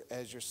neighbor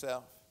as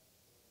yourself.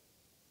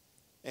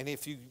 And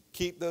if you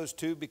keep those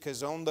two,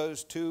 because on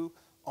those two,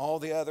 all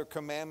the other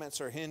commandments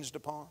are hinged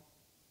upon.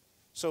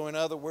 So in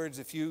other words,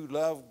 if you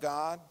love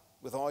God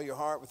with all your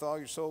heart, with all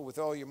your soul, with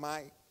all your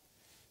might,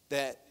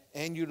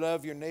 and you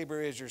love your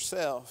neighbor as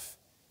yourself,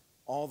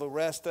 all the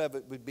rest of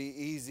it would be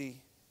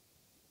easy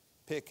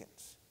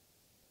pickings.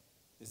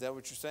 Is that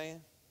what you're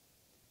saying?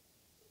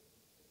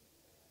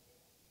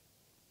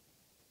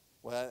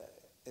 Well,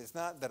 it's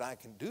not that I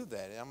can do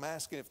that. I'm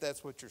asking if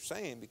that's what you're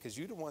saying, because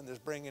you're the one that's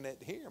bringing it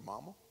here,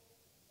 Mama.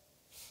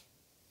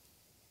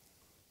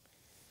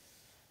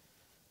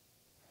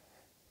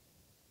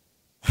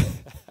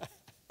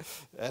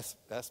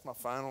 That's my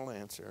final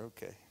answer.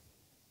 Okay.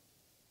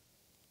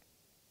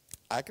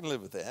 I can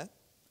live with that.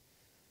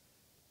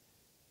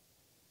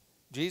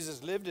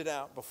 Jesus lived it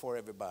out before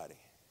everybody.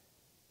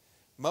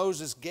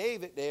 Moses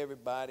gave it to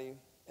everybody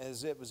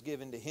as it was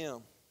given to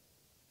him.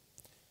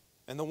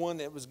 And the one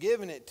that was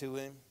giving it to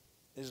him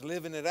is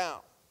living it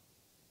out.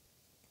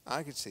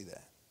 I could see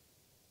that.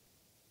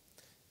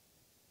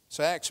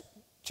 So Acts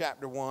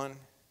chapter 1,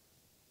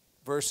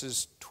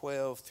 verses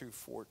 12 through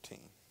 14.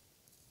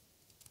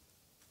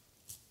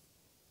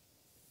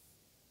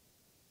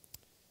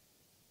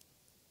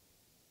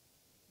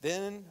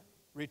 Then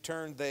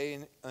returned they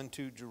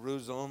unto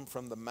Jerusalem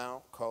from the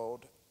mount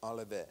called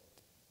Olivet,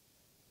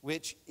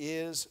 which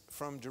is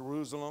from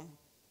Jerusalem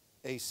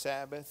a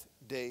Sabbath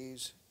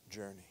day's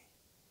journey.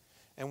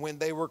 And when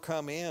they were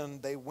come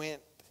in, they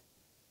went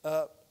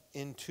up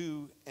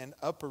into an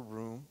upper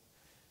room,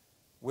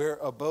 where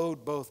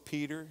abode both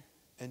Peter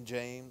and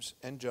James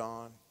and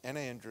John and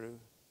Andrew,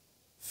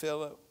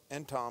 Philip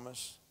and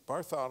Thomas,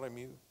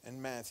 Bartholomew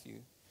and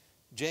Matthew,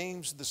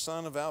 James the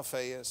son of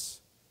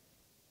Alphaeus,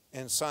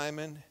 and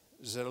Simon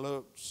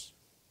Zelotes,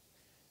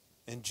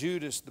 and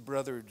Judas the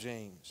brother of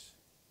James.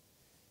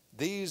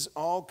 These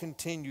all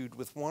continued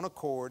with one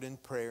accord in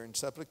prayer and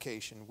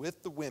supplication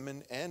with the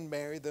women and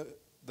Mary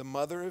the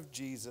mother of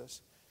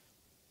Jesus,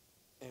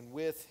 and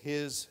with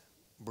his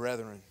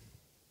brethren.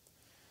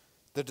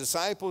 The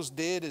disciples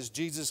did as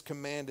Jesus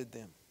commanded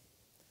them.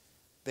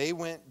 They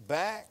went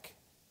back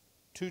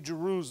to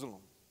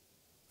Jerusalem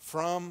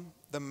from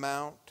the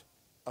Mount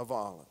of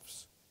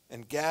Olives,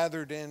 and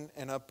gathered in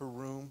an upper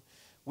room,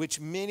 which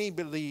many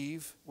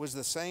believe was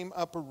the same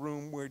upper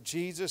room where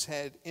Jesus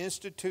had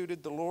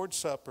instituted the Lord's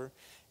Supper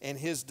and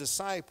his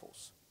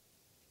disciples,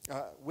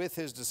 with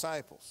his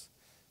disciples.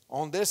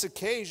 On this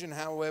occasion,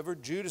 however,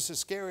 Judas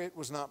Iscariot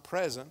was not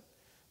present,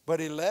 but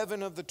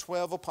 11 of the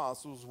 12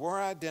 apostles were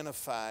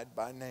identified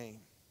by name.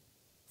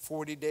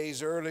 40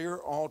 days earlier,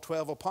 all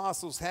 12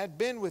 apostles had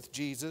been with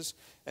Jesus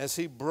as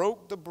he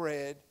broke the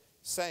bread,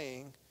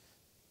 saying,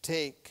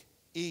 "Take,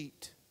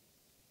 eat.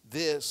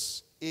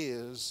 This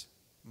is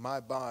my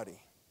body."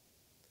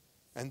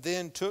 And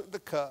then took the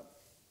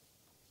cup,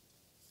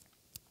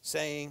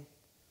 saying,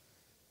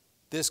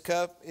 "This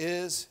cup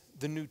is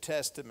the New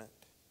Testament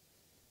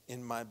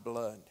in my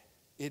blood.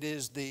 It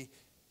is the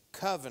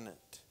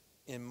covenant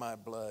in my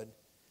blood,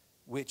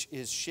 which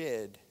is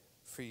shed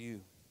for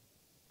you."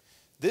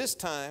 This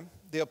time,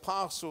 the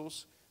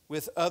apostles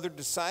with other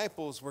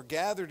disciples were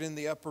gathered in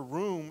the upper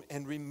room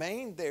and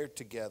remained there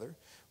together,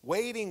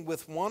 waiting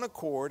with one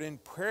accord in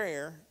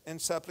prayer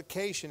and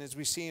supplication, as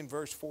we see in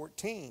verse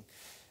 14.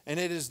 And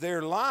it is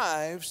their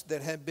lives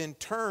that have been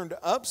turned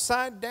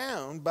upside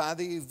down by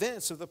the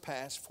events of the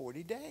past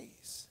 40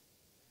 days.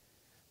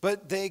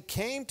 But they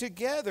came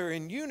together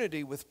in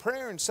unity with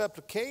prayer and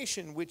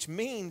supplication, which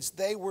means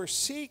they were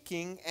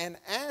seeking and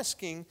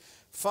asking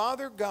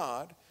Father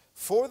God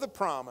for the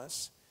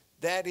promise,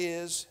 that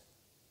is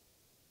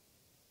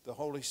the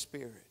Holy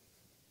Spirit.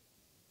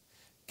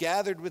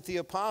 gathered with the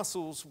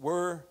apostles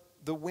were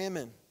the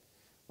women,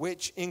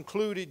 which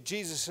included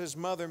Jesus'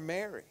 mother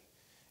Mary.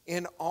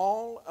 In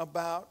all,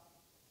 about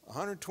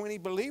 120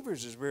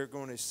 believers, as we're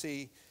going to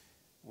see,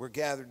 were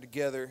gathered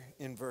together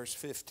in verse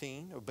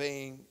 15,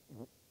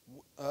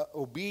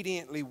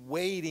 obediently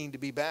waiting to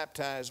be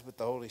baptized with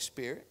the Holy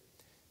Spirit.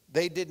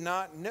 They did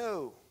not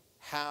know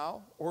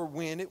how or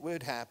when it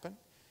would happen,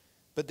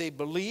 but they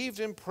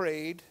believed and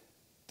prayed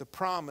the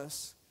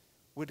promise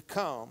would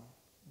come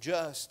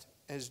just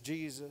as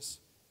Jesus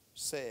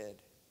said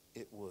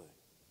it would.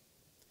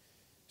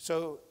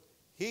 So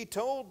he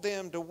told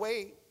them to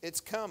wait, it's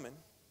coming.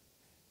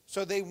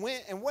 So they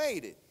went and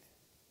waited,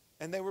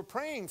 and they were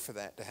praying for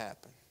that to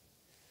happen.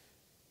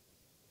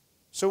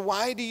 So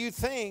why do you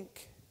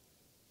think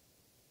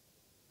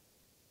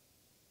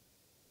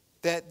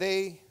that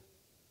they,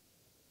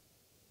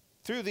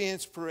 through the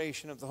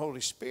inspiration of the Holy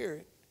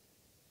Spirit,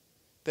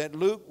 that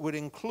Luke would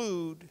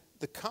include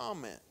the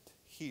comment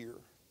here?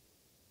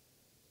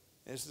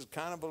 This is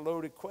kind of a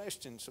loaded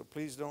question, so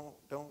please don't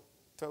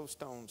throw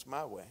stones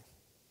my way.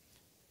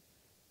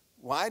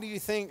 Why do you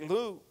think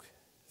Luke,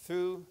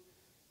 through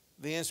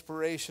the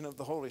inspiration of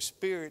the Holy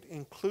Spirit,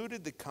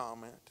 included the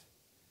comment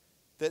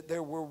that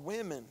there were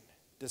women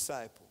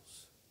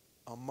disciples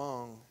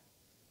among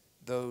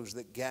those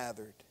that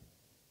gathered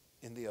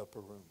in the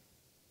upper room?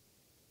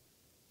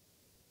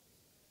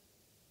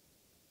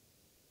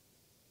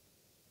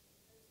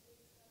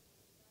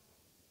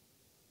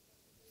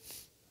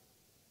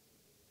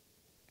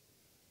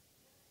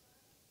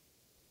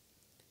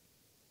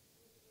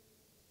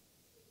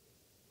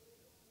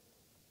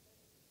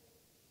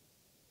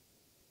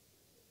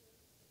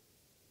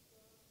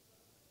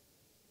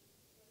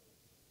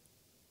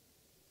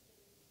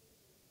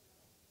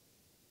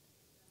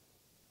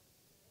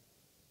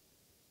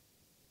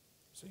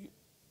 So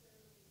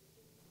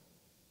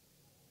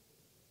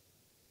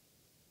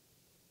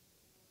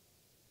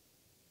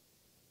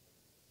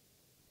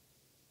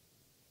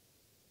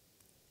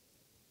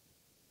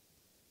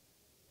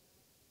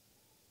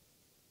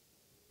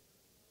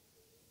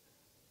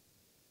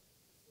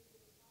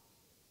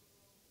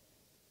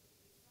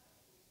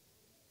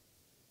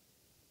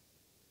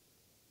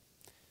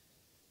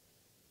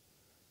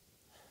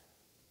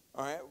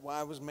all right,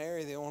 why was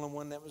Mary the only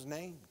one that was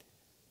named?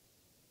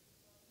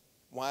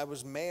 Why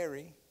was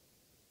Mary,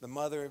 the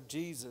mother of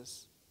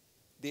Jesus,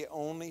 the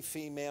only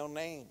female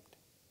named?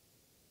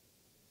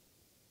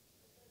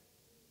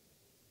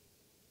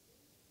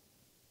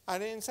 I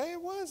didn't say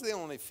it was the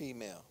only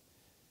female.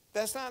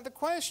 That's not the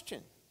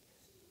question.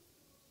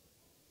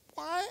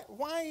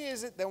 Why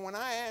is it that when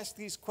I ask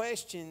these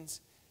questions,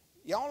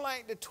 y'all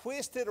like to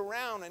twist it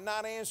around and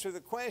not answer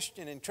the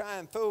question and try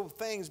and throw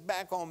things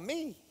back on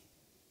me?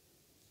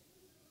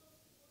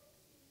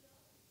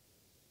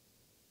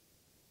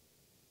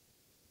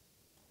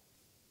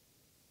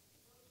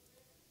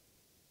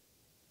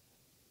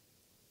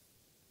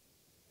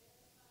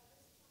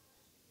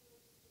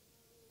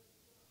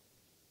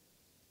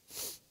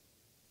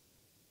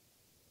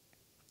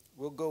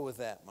 We'll go with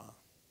that, Mom.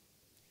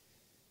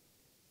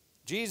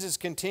 Jesus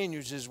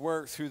continues his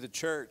work through the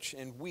church,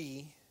 and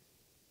we,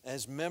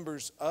 as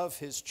members of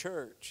his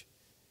church,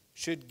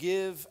 should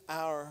give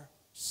our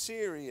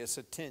serious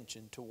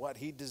attention to what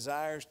he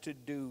desires to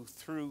do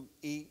through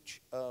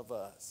each of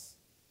us.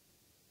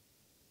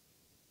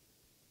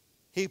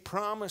 He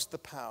promised the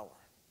power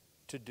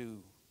to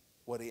do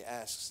what he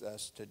asks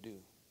us to do.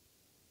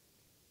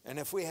 And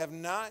if we have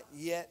not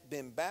yet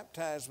been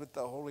baptized with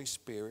the Holy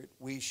Spirit,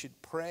 we should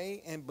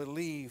pray and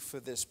believe for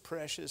this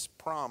precious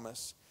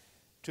promise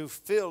to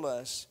fill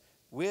us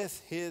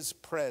with his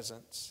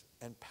presence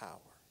and power.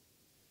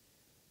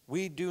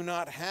 We do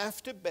not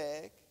have to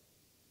beg.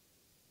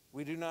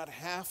 We do not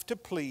have to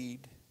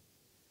plead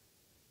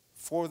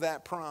for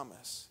that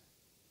promise.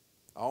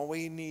 All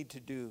we need to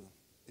do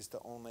is to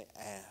only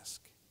ask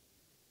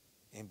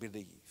and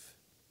believe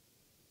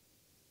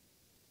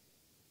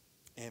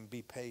and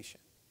be patient.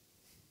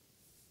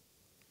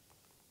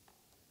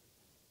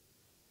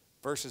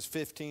 Verses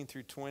 15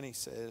 through 20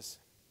 says,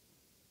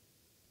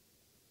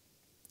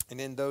 "And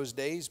in those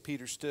days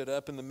Peter stood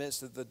up in the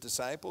midst of the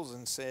disciples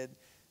and said,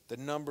 the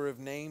number of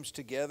names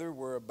together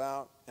were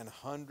about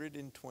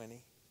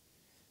 120.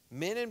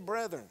 Men and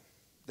brethren,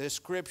 this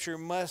scripture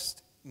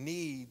must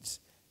needs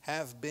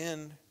have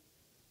been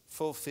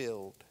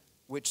fulfilled,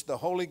 which the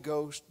Holy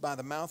Ghost by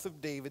the mouth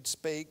of David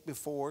spake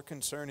before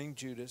concerning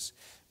Judas,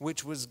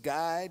 which was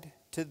guide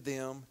to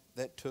them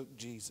that took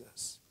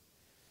Jesus.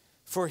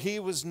 For he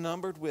was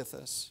numbered with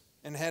us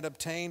and had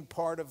obtained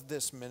part of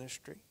this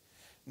ministry.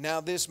 Now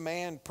this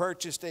man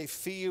purchased a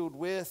field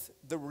with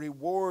the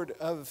reward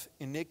of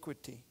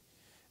iniquity,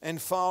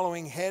 and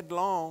falling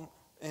headlong,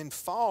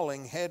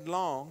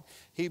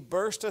 he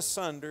burst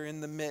asunder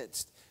in the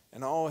midst,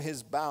 and all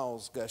his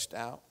bowels gushed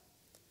out.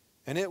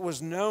 And it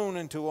was known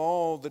unto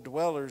all the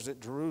dwellers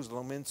at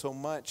Jerusalem,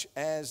 insomuch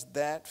as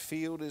that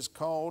field is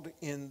called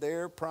in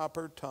their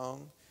proper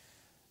tongue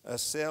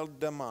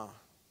Aceldama,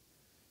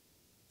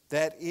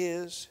 that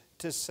is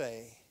to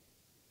say,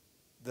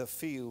 the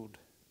field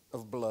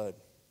of blood.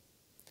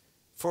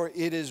 For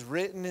it is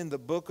written in the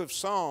book of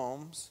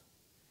Psalms,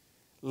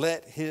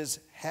 let his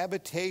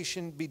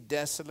habitation be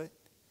desolate,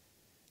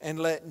 and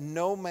let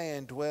no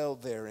man dwell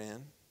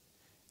therein,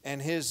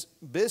 and his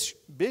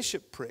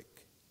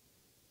bishopric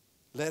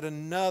let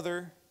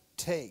another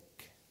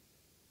take.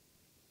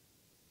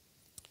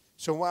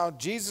 So while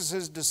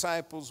Jesus'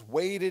 disciples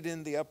waited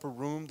in the upper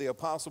room, the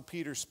Apostle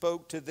Peter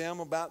spoke to them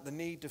about the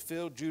need to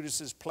fill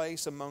Judas'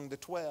 place among the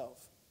 12.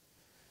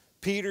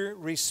 Peter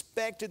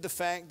respected the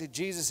fact that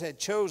Jesus had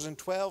chosen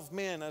 12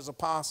 men as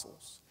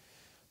apostles.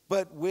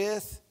 But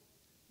with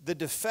the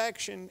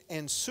defection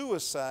and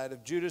suicide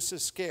of Judas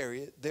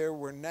Iscariot, there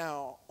were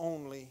now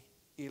only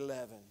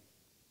 11.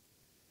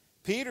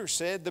 Peter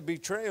said the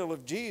betrayal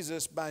of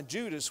Jesus by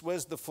Judas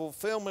was the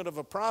fulfillment of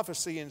a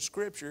prophecy in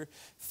Scripture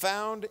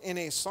found in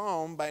a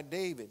psalm by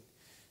David.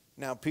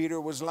 Now, Peter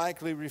was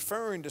likely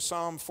referring to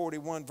Psalm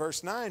 41,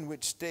 verse 9,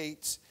 which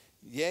states,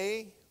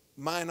 Yea,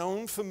 mine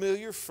own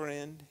familiar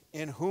friend,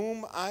 in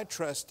whom I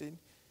trusted,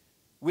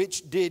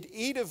 which did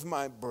eat of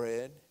my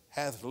bread,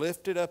 hath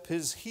lifted up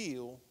his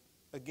heel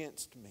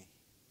against me.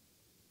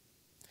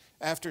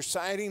 After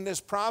citing this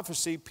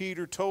prophecy,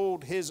 Peter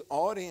told his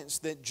audience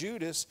that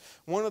Judas,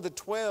 one of the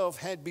 12,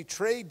 had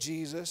betrayed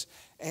Jesus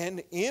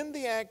and in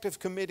the act of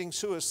committing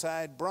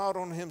suicide brought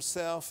on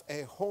himself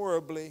a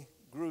horribly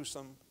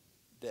gruesome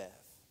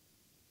death.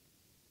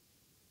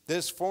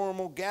 This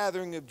formal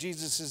gathering of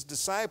Jesus'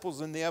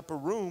 disciples in the upper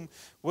room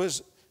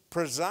was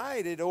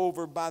presided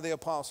over by the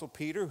Apostle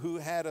Peter, who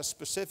had a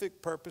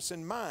specific purpose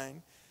in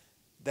mind,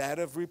 that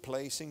of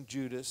replacing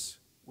Judas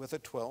with a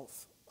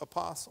 12th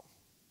apostle.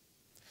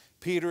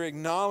 Peter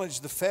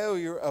acknowledged the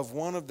failure of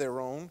one of their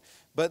own,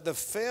 but the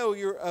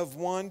failure of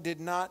one did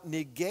not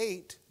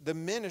negate the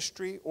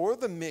ministry or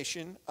the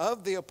mission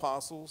of the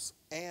apostles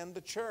and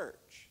the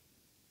church.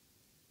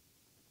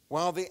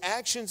 While the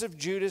actions of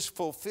Judas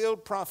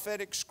fulfilled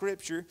prophetic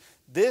scripture,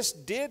 this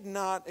did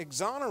not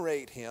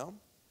exonerate him,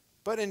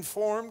 but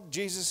informed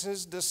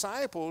Jesus'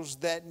 disciples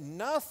that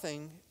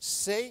nothing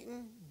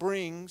Satan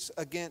brings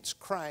against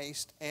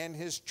Christ and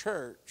his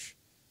church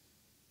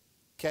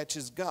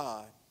catches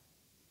God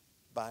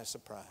by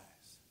surprise.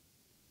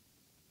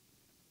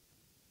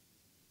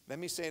 Let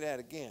me say that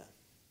again.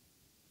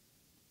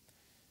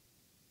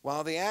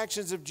 While the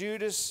actions of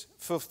Judas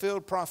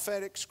fulfilled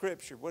prophetic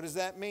scripture, what does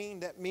that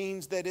mean? That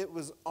means that it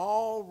was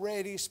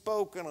already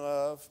spoken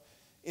of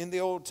in the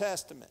Old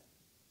Testament.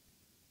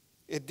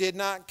 It did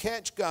not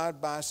catch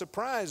God by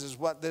surprise, is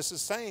what this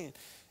is saying.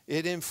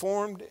 It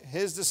informed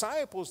his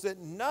disciples that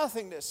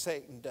nothing that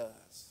Satan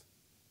does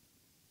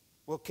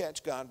will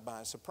catch God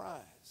by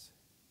surprise.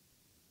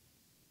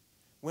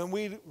 When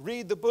we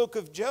read the book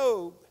of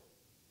Job,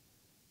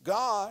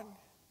 God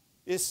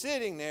is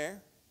sitting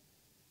there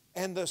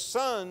and the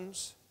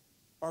sons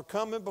are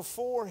coming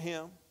before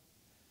him.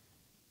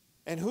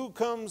 And who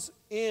comes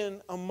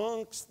in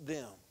amongst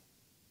them?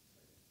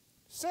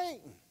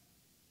 Satan.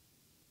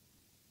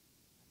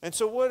 And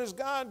so what does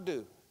God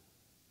do?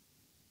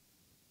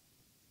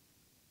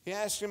 He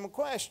asks him a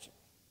question.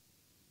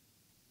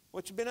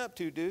 What you been up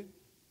to, dude?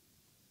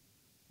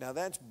 Now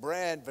that's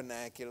Brad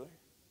vernacular.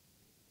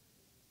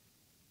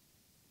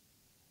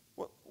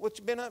 What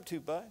you been up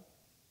to, bud?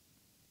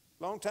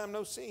 Long time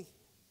no see.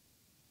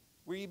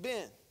 Where you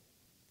been?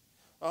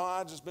 Oh,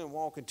 I've just been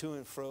walking to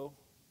and fro.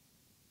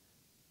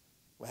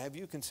 Well, have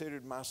you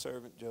considered my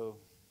servant Job?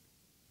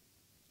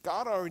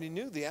 God already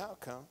knew the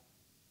outcome.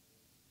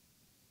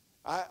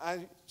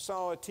 I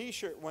saw a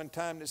t-shirt one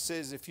time that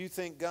says, if you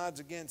think God's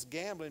against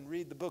gambling,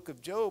 read the book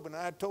of Job. And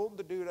I told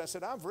the dude, I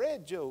said, I've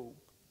read Job.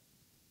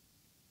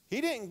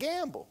 He didn't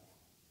gamble.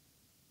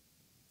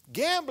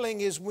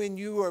 Gambling is when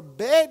you are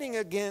betting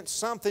against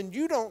something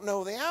you don't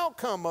know the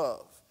outcome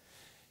of.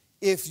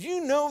 If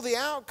you know the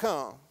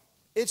outcome,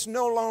 it's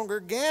no longer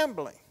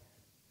gambling.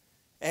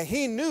 And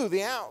he knew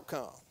the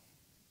outcome.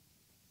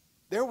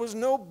 There was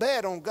no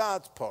bet on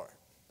God's part.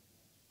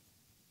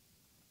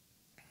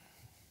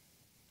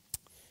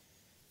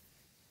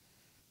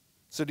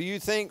 So do you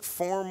think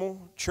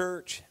formal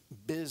church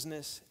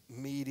business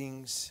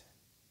meetings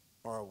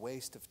are a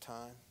waste of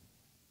time?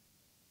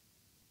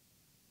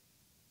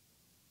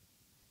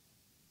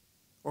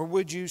 Or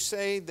would you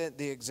say that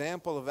the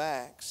example of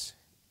Acts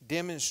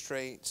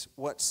demonstrates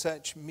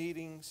such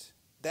meetings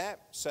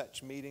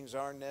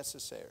are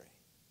necessary?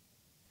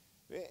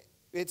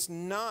 It's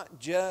not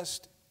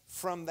just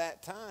from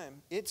that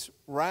time. It's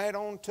right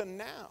on to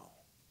now.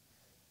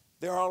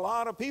 There are a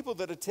lot of people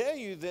that will tell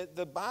you that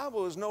the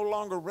Bible is no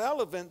longer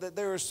relevant, that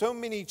there are so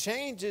many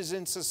changes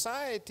in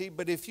society,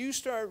 but if you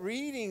start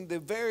reading the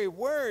very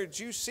words,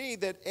 you see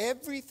that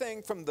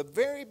everything from the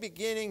very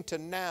beginning to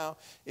now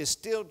is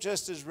still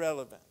just as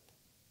relevant.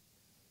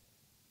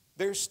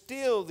 There's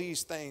still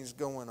these things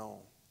going on.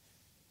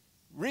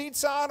 Read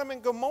Sodom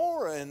and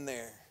Gomorrah in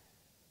there.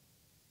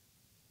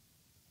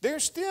 They're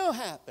still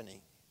happening.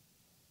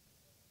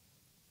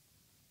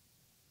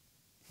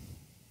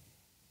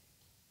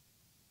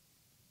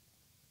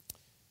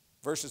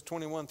 Verses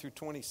 21 through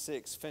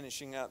 26,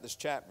 finishing out this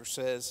chapter,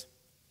 says,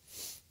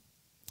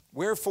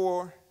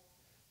 Wherefore,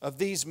 of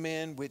these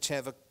men which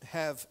have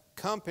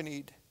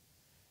accompanied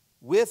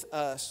with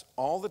us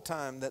all the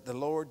time that the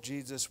Lord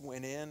Jesus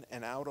went in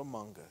and out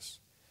among us,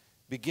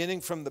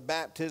 beginning from the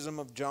baptism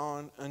of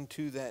John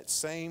unto that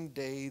same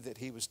day that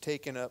he was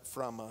taken up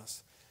from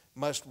us,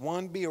 must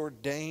one be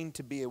ordained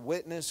to be a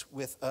witness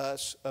with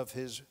us of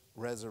his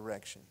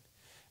resurrection.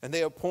 And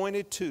they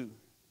appointed two,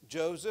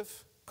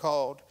 Joseph,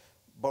 called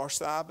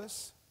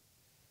Barsabbas,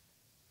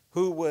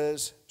 who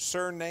was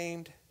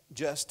surnamed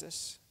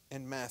Justus,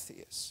 and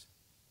Matthias.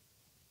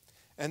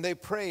 And they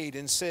prayed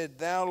and said,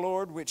 Thou,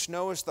 Lord, which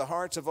knowest the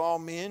hearts of all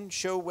men,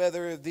 show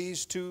whether of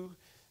these two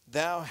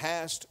thou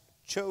hast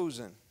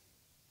chosen,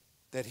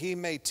 that he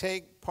may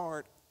take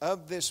part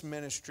of this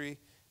ministry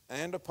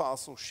and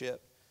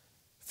apostleship,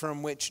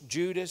 from which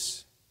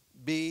Judas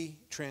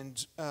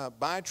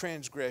by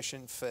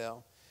transgression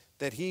fell,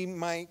 that he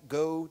might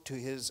go to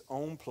his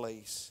own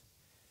place.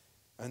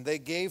 And they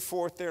gave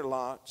forth their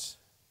lots,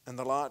 and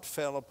the lot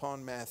fell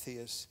upon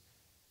Matthias,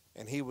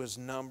 and he was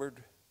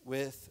numbered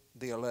with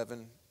the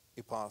 11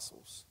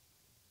 apostles.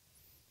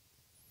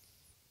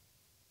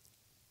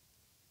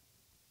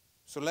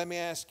 So let me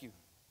ask you,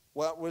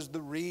 what was the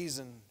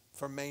reason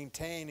for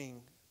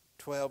maintaining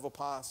 12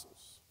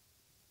 apostles?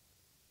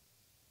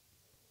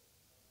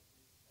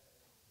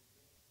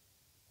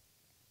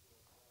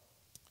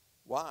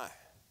 Why?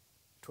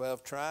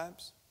 12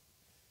 tribes?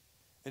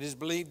 It is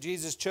believed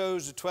Jesus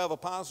chose the 12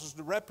 apostles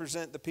to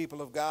represent the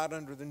people of God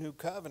under the new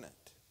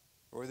covenant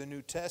or the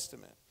New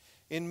Testament.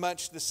 In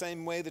much the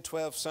same way, the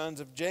 12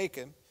 sons of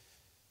Jacob,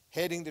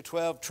 heading the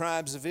 12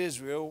 tribes of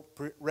Israel,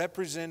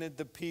 represented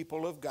the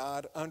people of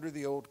God under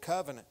the Old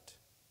Covenant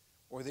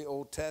or the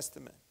Old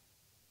Testament.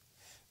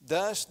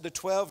 Thus, the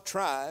 12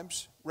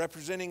 tribes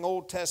representing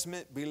Old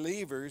Testament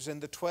believers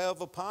and the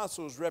 12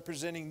 apostles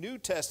representing New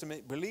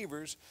Testament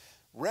believers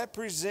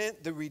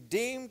represent the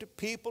redeemed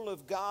people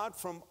of God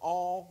from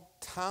all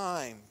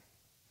time.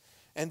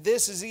 And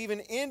this is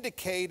even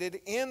indicated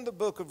in the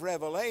book of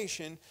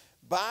Revelation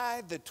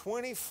by the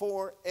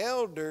 24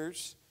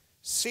 elders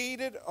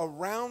seated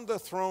around the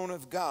throne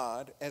of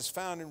God, as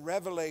found in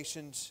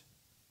Revelation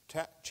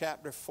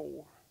chapter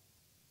 4.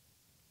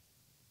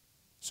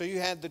 So you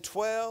had the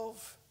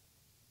 12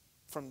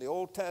 from the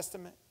Old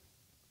Testament,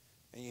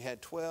 and you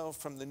had 12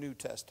 from the New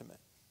Testament.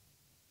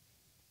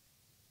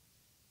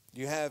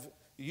 It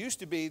used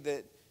to be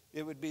that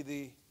it would be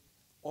the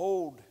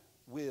old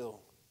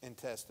will and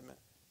testament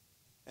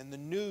and the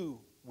new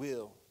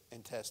will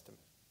and testament.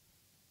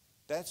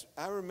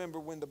 I remember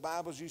when the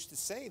Bibles used to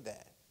say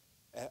that.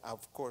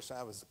 Of course,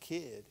 I was a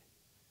kid.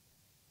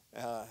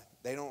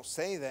 They don't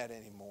say that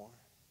anymore.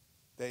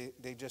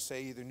 They just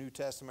say either New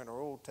Testament or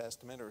Old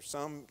Testament, or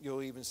some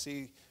you'll even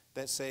see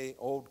that say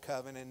Old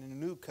Covenant and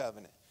New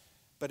Covenant.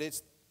 But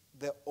it's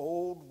the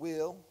old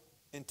will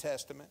and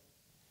testament,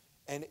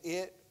 and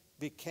it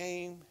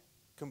became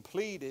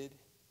completed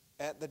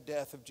at the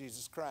death of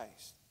Jesus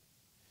Christ.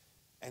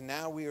 And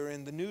now we are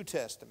in the New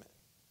Testament,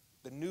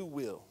 the new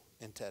will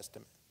and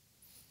testament.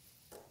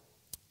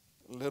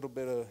 A little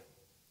bit of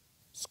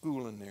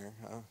schooling there.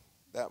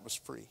 That was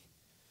free.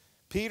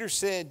 Peter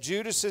said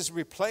Judas's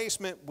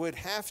replacement would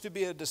have to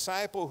be a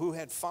disciple who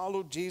had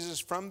followed Jesus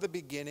from the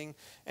beginning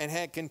and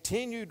had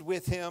continued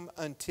with him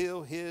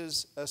until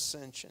his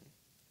ascension.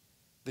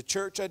 The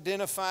church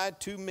identified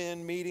two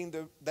men meeting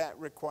that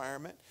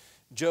requirement,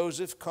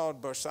 Joseph,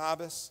 called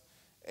Barsabbas,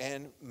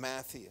 and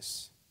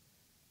Matthias.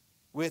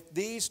 With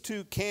these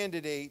two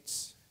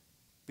candidates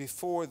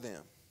before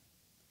them,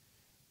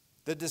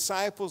 the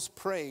disciples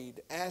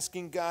prayed,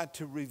 asking God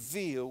to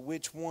reveal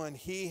which one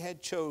he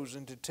had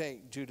chosen to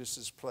take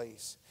Judas's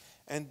place.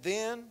 And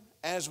then,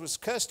 as was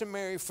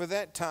customary for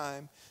that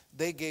time,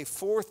 they gave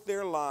forth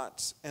their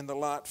lots, and the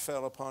lot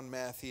fell upon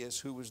Matthias,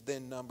 who was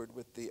then numbered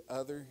with the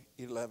other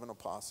 11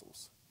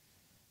 apostles.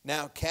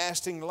 Now,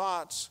 casting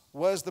lots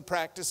was the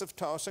practice of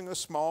tossing a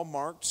small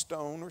marked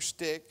stone or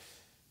stick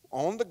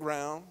on the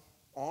ground,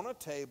 on a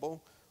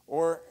table,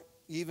 or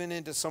even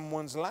into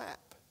someone's lap,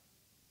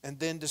 and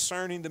then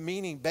discerning the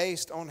meaning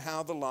based on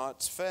how the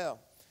lots fell.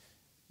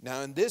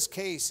 Now, in this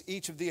case,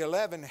 each of the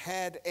 11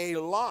 had a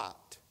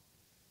lot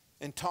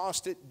and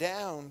tossed it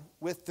down,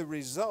 with the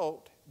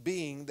result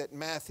being that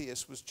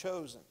Matthias was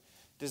chosen.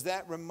 Does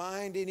that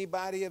remind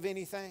anybody of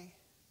anything?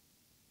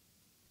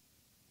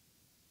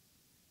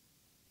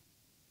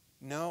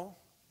 No?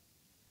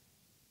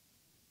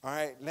 All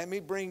right, let me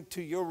bring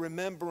to your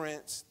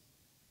remembrance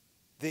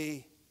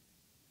the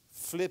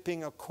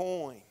flipping a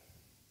coin.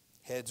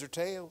 Heads or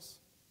tails?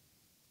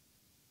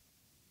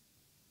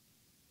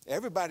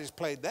 Everybody's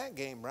played that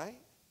game, right?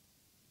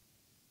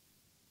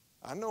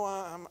 I know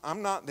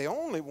I'm not the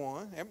only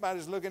one.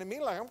 Everybody's looking at me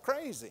like I'm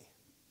crazy.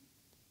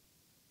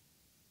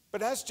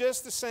 But that's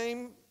just the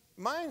same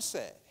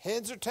mindset,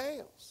 heads or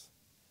tails.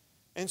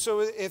 And so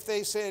if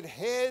they said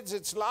heads,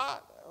 it's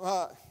Lot.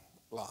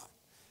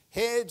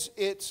 Heads,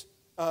 it's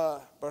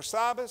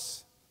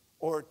Barsabbas,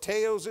 or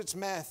tails, it's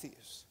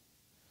Matthias.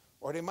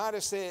 Or they might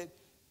have said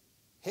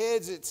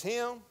heads, it's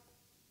him,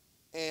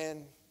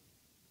 and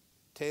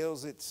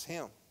tails, it's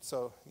him.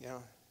 So,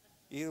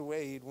 either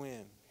way he'd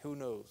win. Who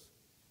knows?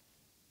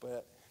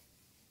 But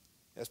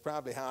that's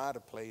probably how I'd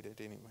have played it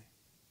anyway.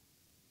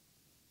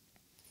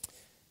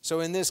 So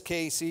in this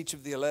case, each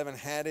of the 11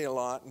 had a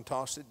lot and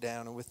tossed it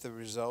down, and with the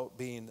result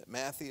being that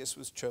Matthias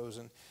was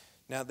chosen.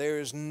 Now there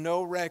is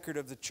no record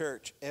of the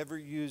church ever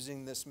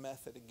using this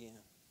method again.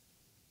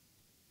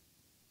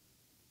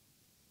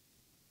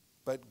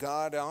 But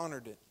God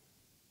honored it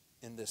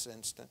in this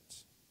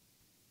instance.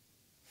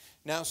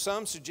 Now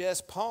some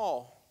suggest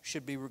Paul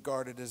should be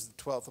regarded as the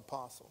 12th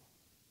apostle.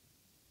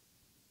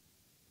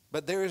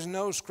 But there is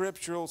no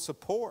scriptural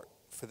support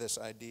for this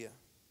idea.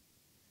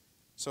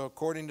 So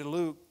according to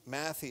Luke,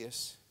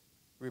 Matthias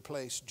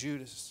replaced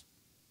Judas.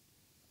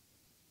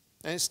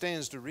 And it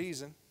stands to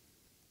reason.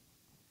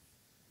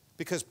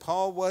 Because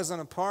Paul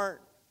wasn't a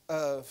part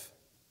of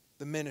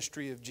the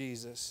ministry of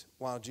Jesus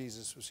while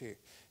Jesus was here.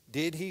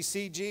 Did he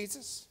see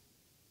Jesus?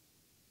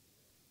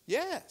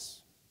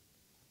 Yes.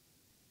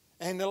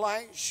 And the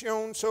light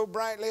shone so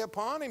brightly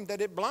upon him that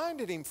it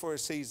blinded him for a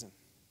season.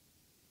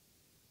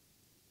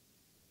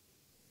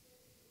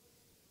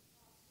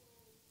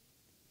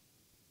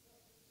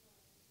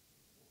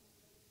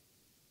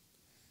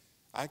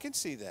 I can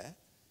see that.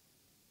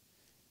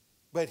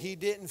 But he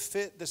didn't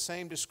fit the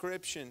same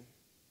description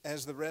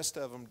as the rest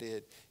of them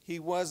did. He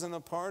wasn't a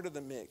part of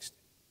the mix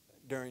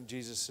during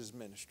Jesus'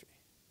 ministry.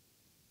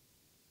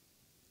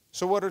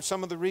 So what are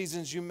some of the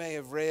reasons you may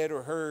have read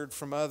or heard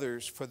from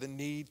others for the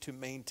need to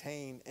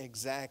maintain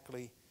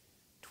exactly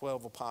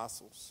 12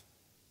 apostles?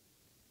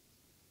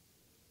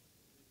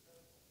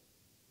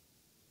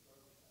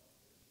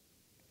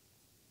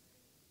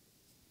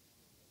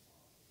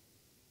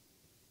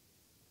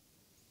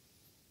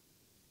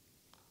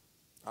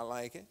 I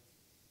like it.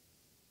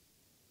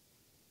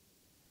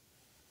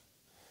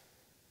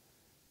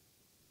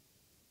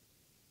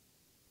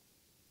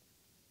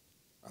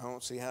 I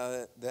don't see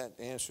how that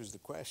answers the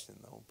question,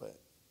 though, but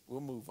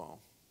we'll move on.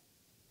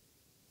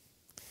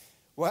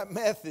 What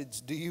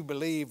methods do you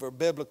believe are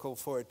biblical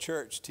for a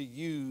church to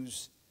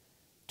use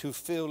to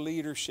fill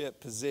leadership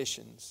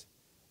positions?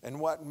 And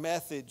what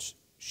methods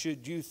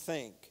should you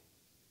think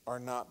are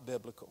not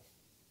biblical?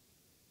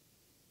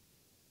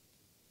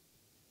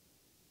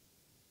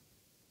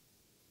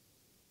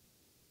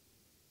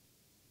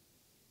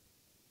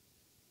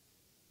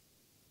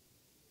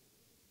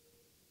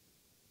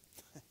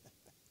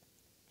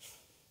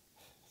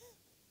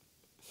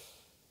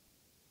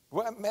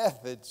 What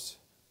methods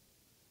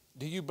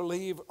do you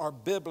believe are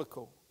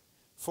biblical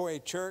for a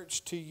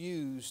church to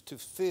use to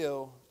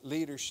fill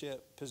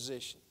leadership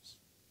positions?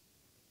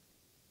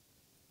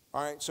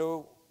 All right,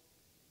 so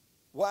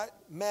what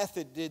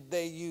method did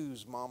they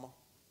use, Mama,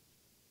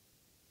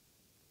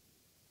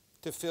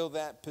 to fill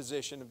that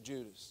position of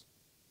Judas?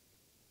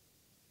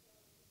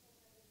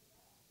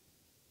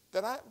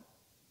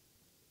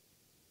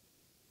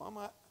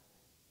 Mama?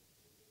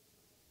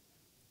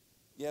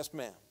 Yes,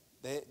 ma'am.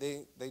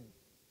 They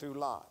through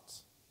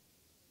lots.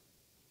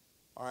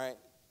 All right.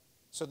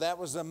 So that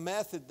was the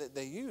method that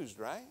they used,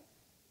 right?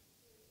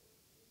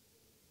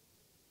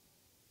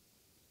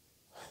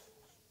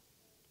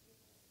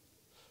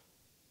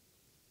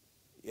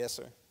 Yes,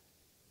 sir.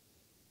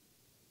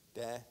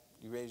 Dad,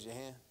 you raise your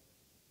hand.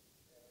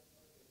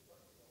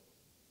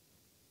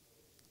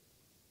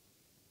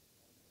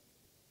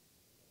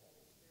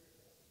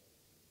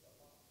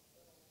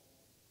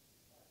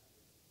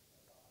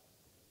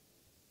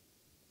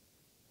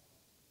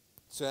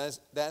 So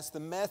that's the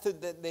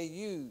method that they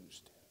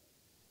used.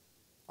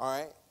 All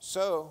right.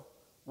 So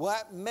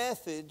what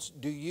methods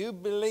do you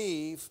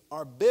believe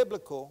are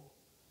biblical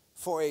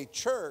for a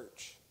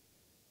church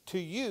to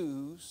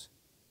use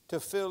to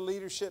fill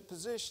leadership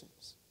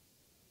positions?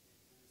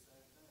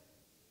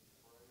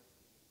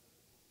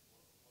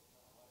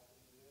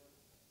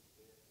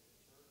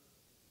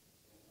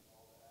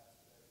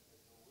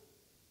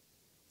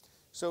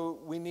 So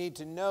we need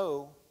to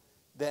know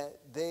that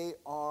they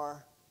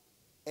are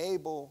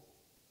able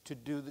to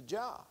do the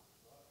job.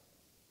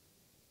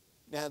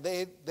 Now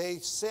they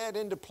set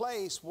into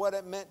place what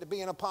it meant to be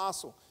an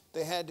apostle.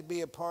 They had to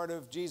be a part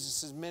of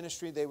Jesus'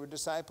 ministry. They were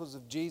disciples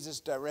of Jesus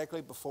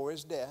directly before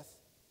his death.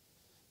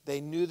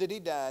 They knew that he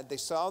died. They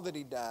saw that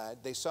he died.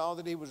 They saw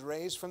that he was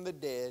raised from the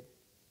dead.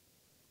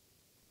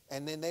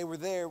 And then they were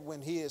there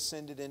when he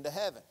ascended into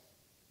heaven.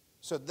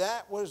 So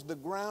that was the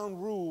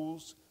ground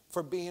rules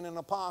for being an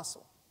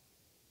apostle.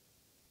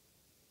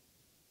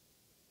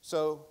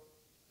 So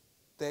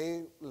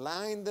they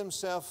lined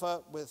themselves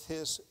up with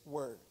his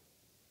word.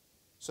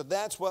 So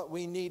that's what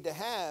we need to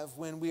have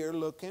when we are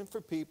looking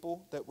for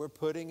people that we're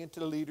putting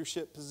into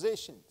leadership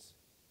positions.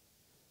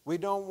 We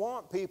don't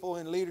want people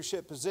in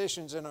leadership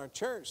positions in our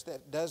church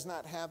that does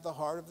not have the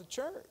heart of the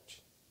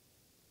church.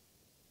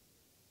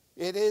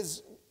 It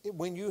is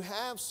when you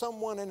have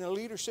someone in a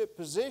leadership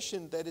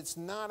position that it's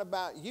not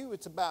about you,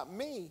 it's about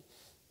me,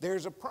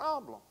 there's a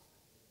problem.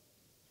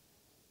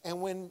 And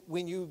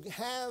when you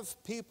have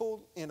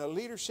people in a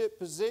leadership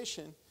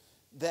position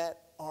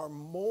that are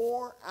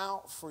more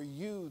out for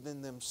you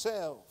than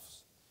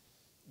themselves,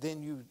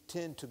 then you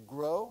tend to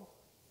grow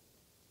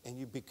and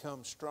you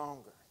become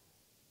stronger.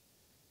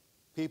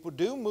 People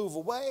do move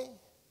away,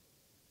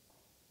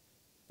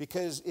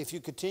 because if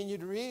you continue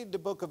to read the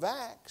book of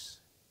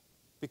Acts,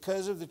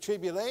 because of the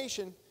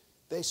tribulation,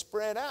 they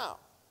spread out,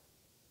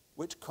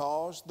 which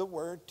caused the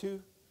word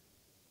to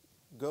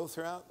go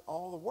throughout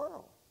all the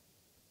world.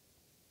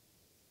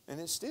 And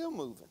it's still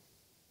moving.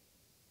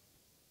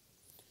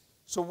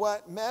 So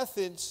what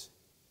methods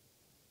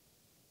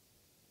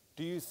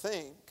do you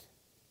think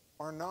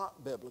are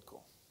not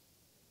biblical?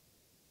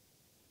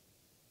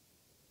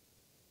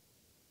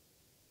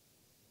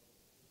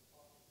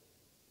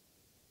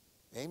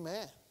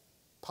 Amen.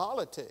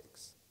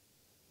 Politics.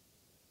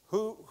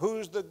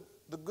 Who's the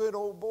good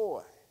old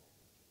boy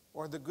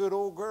or the good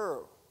old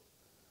girl?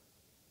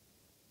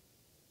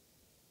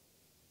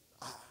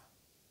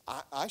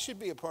 I should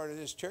be a part of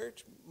this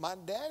church. My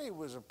daddy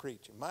was a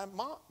preacher. My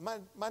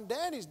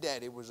daddy's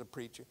daddy was a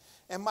preacher.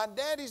 And my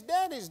daddy's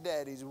daddy's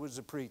daddy was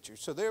a preacher.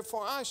 So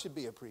therefore I should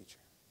be a preacher.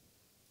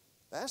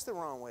 That's the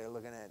wrong way of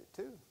looking at it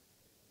too.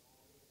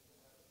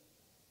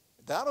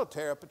 That'll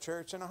tear up a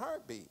church in a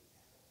heartbeat.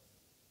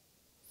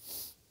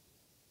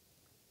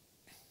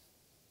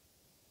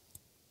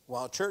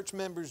 While church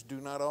members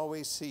do not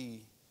always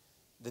see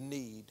the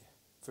need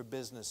for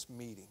business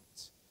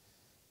meetings,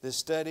 this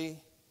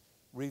study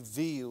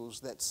reveals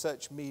that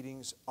such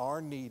meetings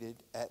are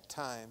needed at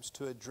times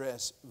to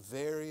address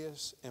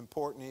various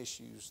important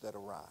issues that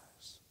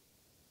arise.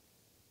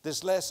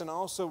 This lesson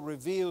also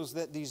reveals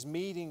that these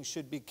meetings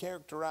should be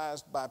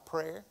characterized by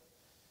prayer,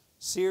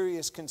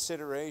 serious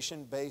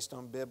consideration based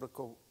on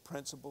biblical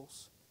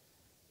principles,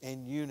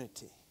 and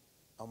unity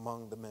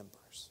among the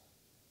members.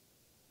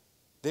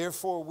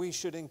 Therefore, we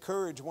should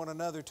encourage one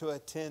another to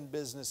attend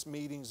business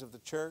meetings of the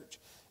church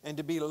and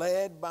to be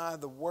led by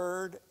the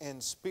Word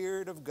and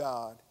Spirit of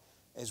God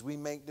as we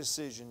make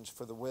decisions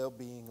for the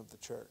well-being of the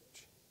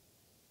church.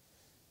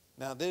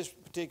 Now, this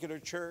particular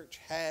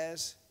church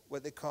has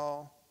what they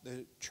call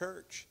the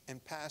Church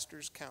and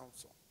Pastors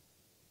Council.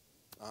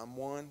 I'm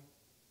one,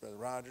 Brother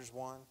Rogers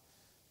one,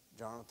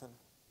 Jonathan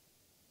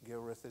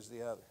Gilreth is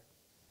the other.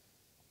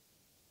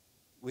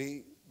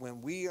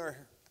 When we are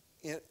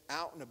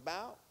out and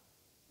about,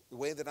 the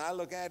way that I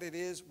look at it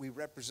is we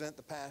represent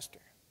the pastor.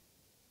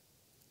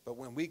 But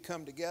when we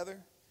come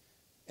together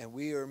and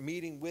we are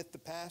meeting with the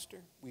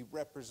pastor, we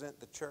represent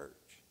the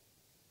church.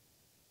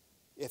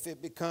 If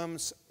it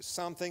becomes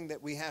something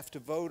that we have to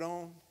vote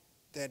on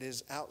that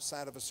is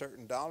outside of a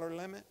certain dollar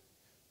limit,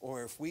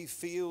 or if we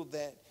feel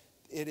that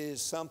it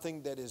is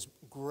something that is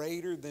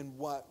greater than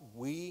what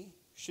we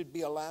should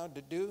be allowed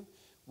to do,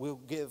 we'll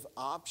give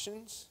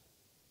options,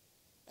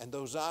 and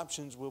those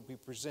options will be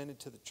presented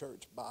to the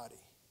church body.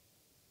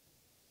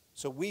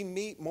 So we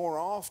meet more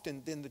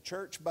often than the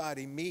church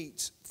body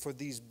meets for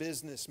these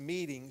business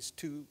meetings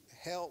to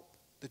help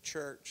the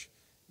church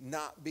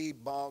not be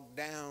bogged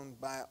down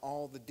by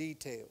all the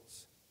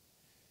details.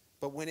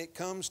 But when it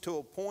comes to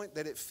a point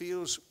that it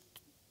feels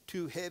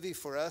too heavy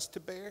for us to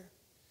bear,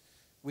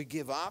 we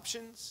give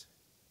options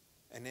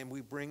and then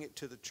we bring it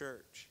to the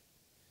church.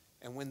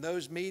 And when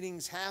those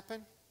meetings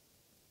happen,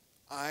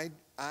 I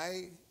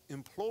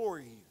implore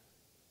you,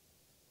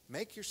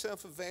 make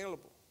yourself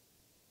available.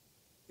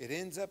 It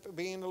ends up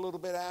being a little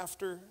bit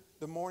after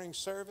the morning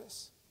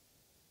service,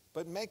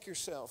 but make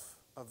yourself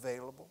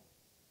available.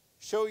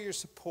 Show your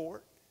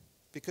support,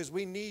 because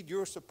we need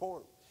your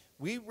support.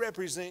 We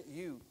represent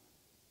you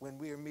when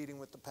we are meeting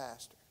with the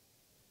pastor.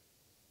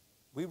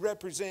 We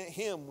represent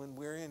him when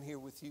we're in here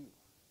with you.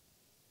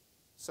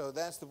 So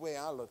that's the way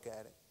I look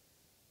at it.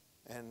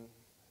 And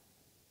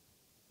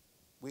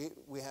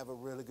we have a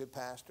really good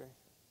pastor,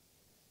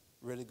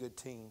 really good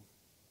team.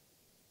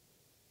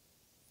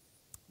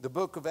 The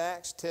book of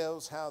Acts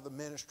tells how the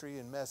ministry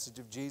and message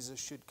of Jesus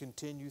should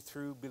continue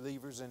through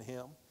believers in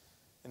him.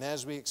 And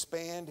as we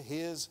expand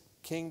his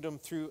kingdom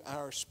through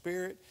our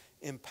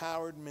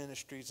Spirit-empowered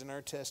ministries and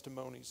our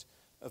testimonies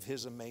of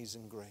his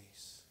amazing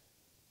grace.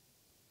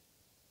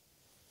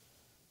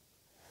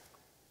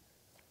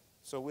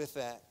 So with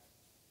that,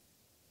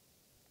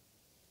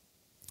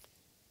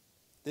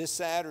 this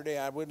Saturday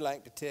I would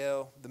like to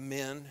tell the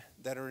men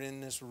that are in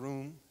this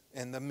room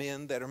and the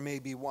men that are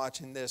maybe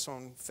watching this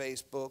on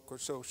Facebook or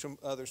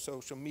other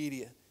social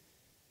media.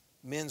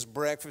 Men's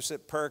breakfast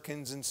at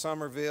Perkins in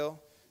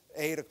Somerville,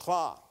 8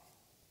 o'clock.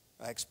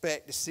 I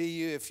expect to see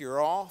you if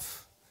you're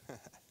off.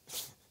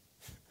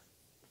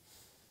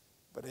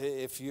 But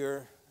if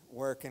you're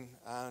working,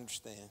 I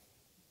understand.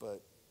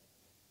 But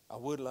I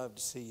would love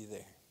to see you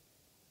there.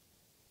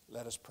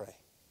 Let us pray.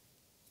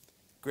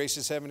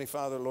 Gracious Heavenly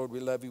Father, Lord,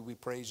 we love you, we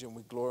praise you, and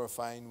we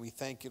glorify you, and we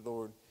thank you,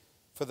 Lord,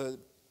 for the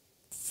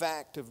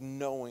fact of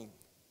knowing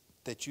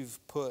that you've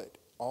put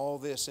all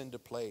this into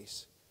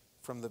place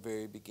from the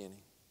very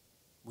beginning.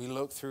 We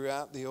look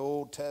throughout the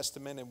Old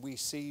Testament and we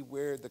see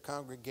where the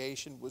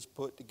congregation was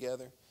put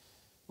together.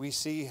 We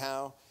see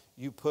how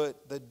you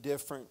put the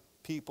different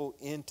people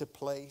into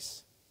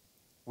place.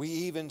 We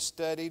even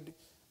studied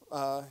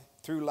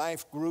through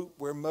Life Group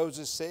where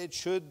Moses said,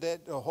 should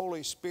that the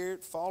Holy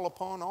Spirit fall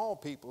upon all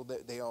people,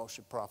 that they all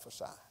should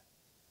prophesy.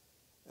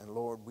 And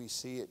Lord, we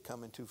see it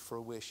coming to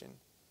fruition,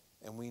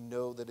 and we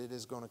know that it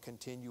is going to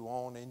continue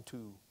on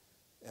into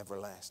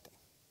everlasting.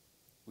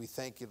 We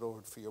thank you,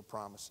 Lord, for your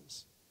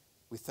promises.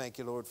 We thank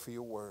you, Lord, for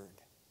your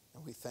word.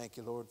 And we thank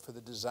you, Lord, for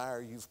the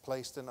desire you've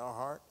placed in our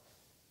heart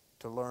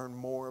to learn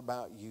more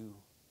about you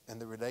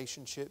and the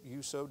relationship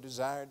you so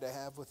desired to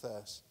have with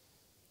us,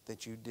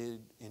 that you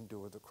did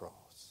endure the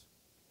cross.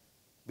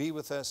 Be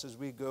with us as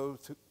we go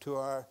to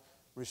our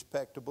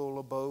respectable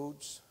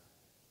abodes.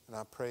 And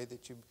I pray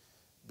that you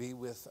be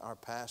with our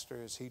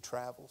pastor as he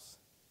travels,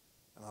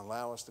 and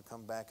allow us to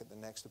come back at the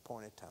next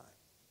appointed time.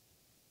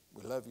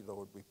 We love you,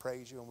 Lord. We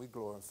praise you and we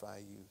glorify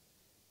you.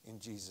 In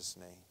Jesus'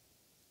 name,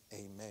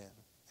 amen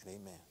and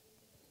amen.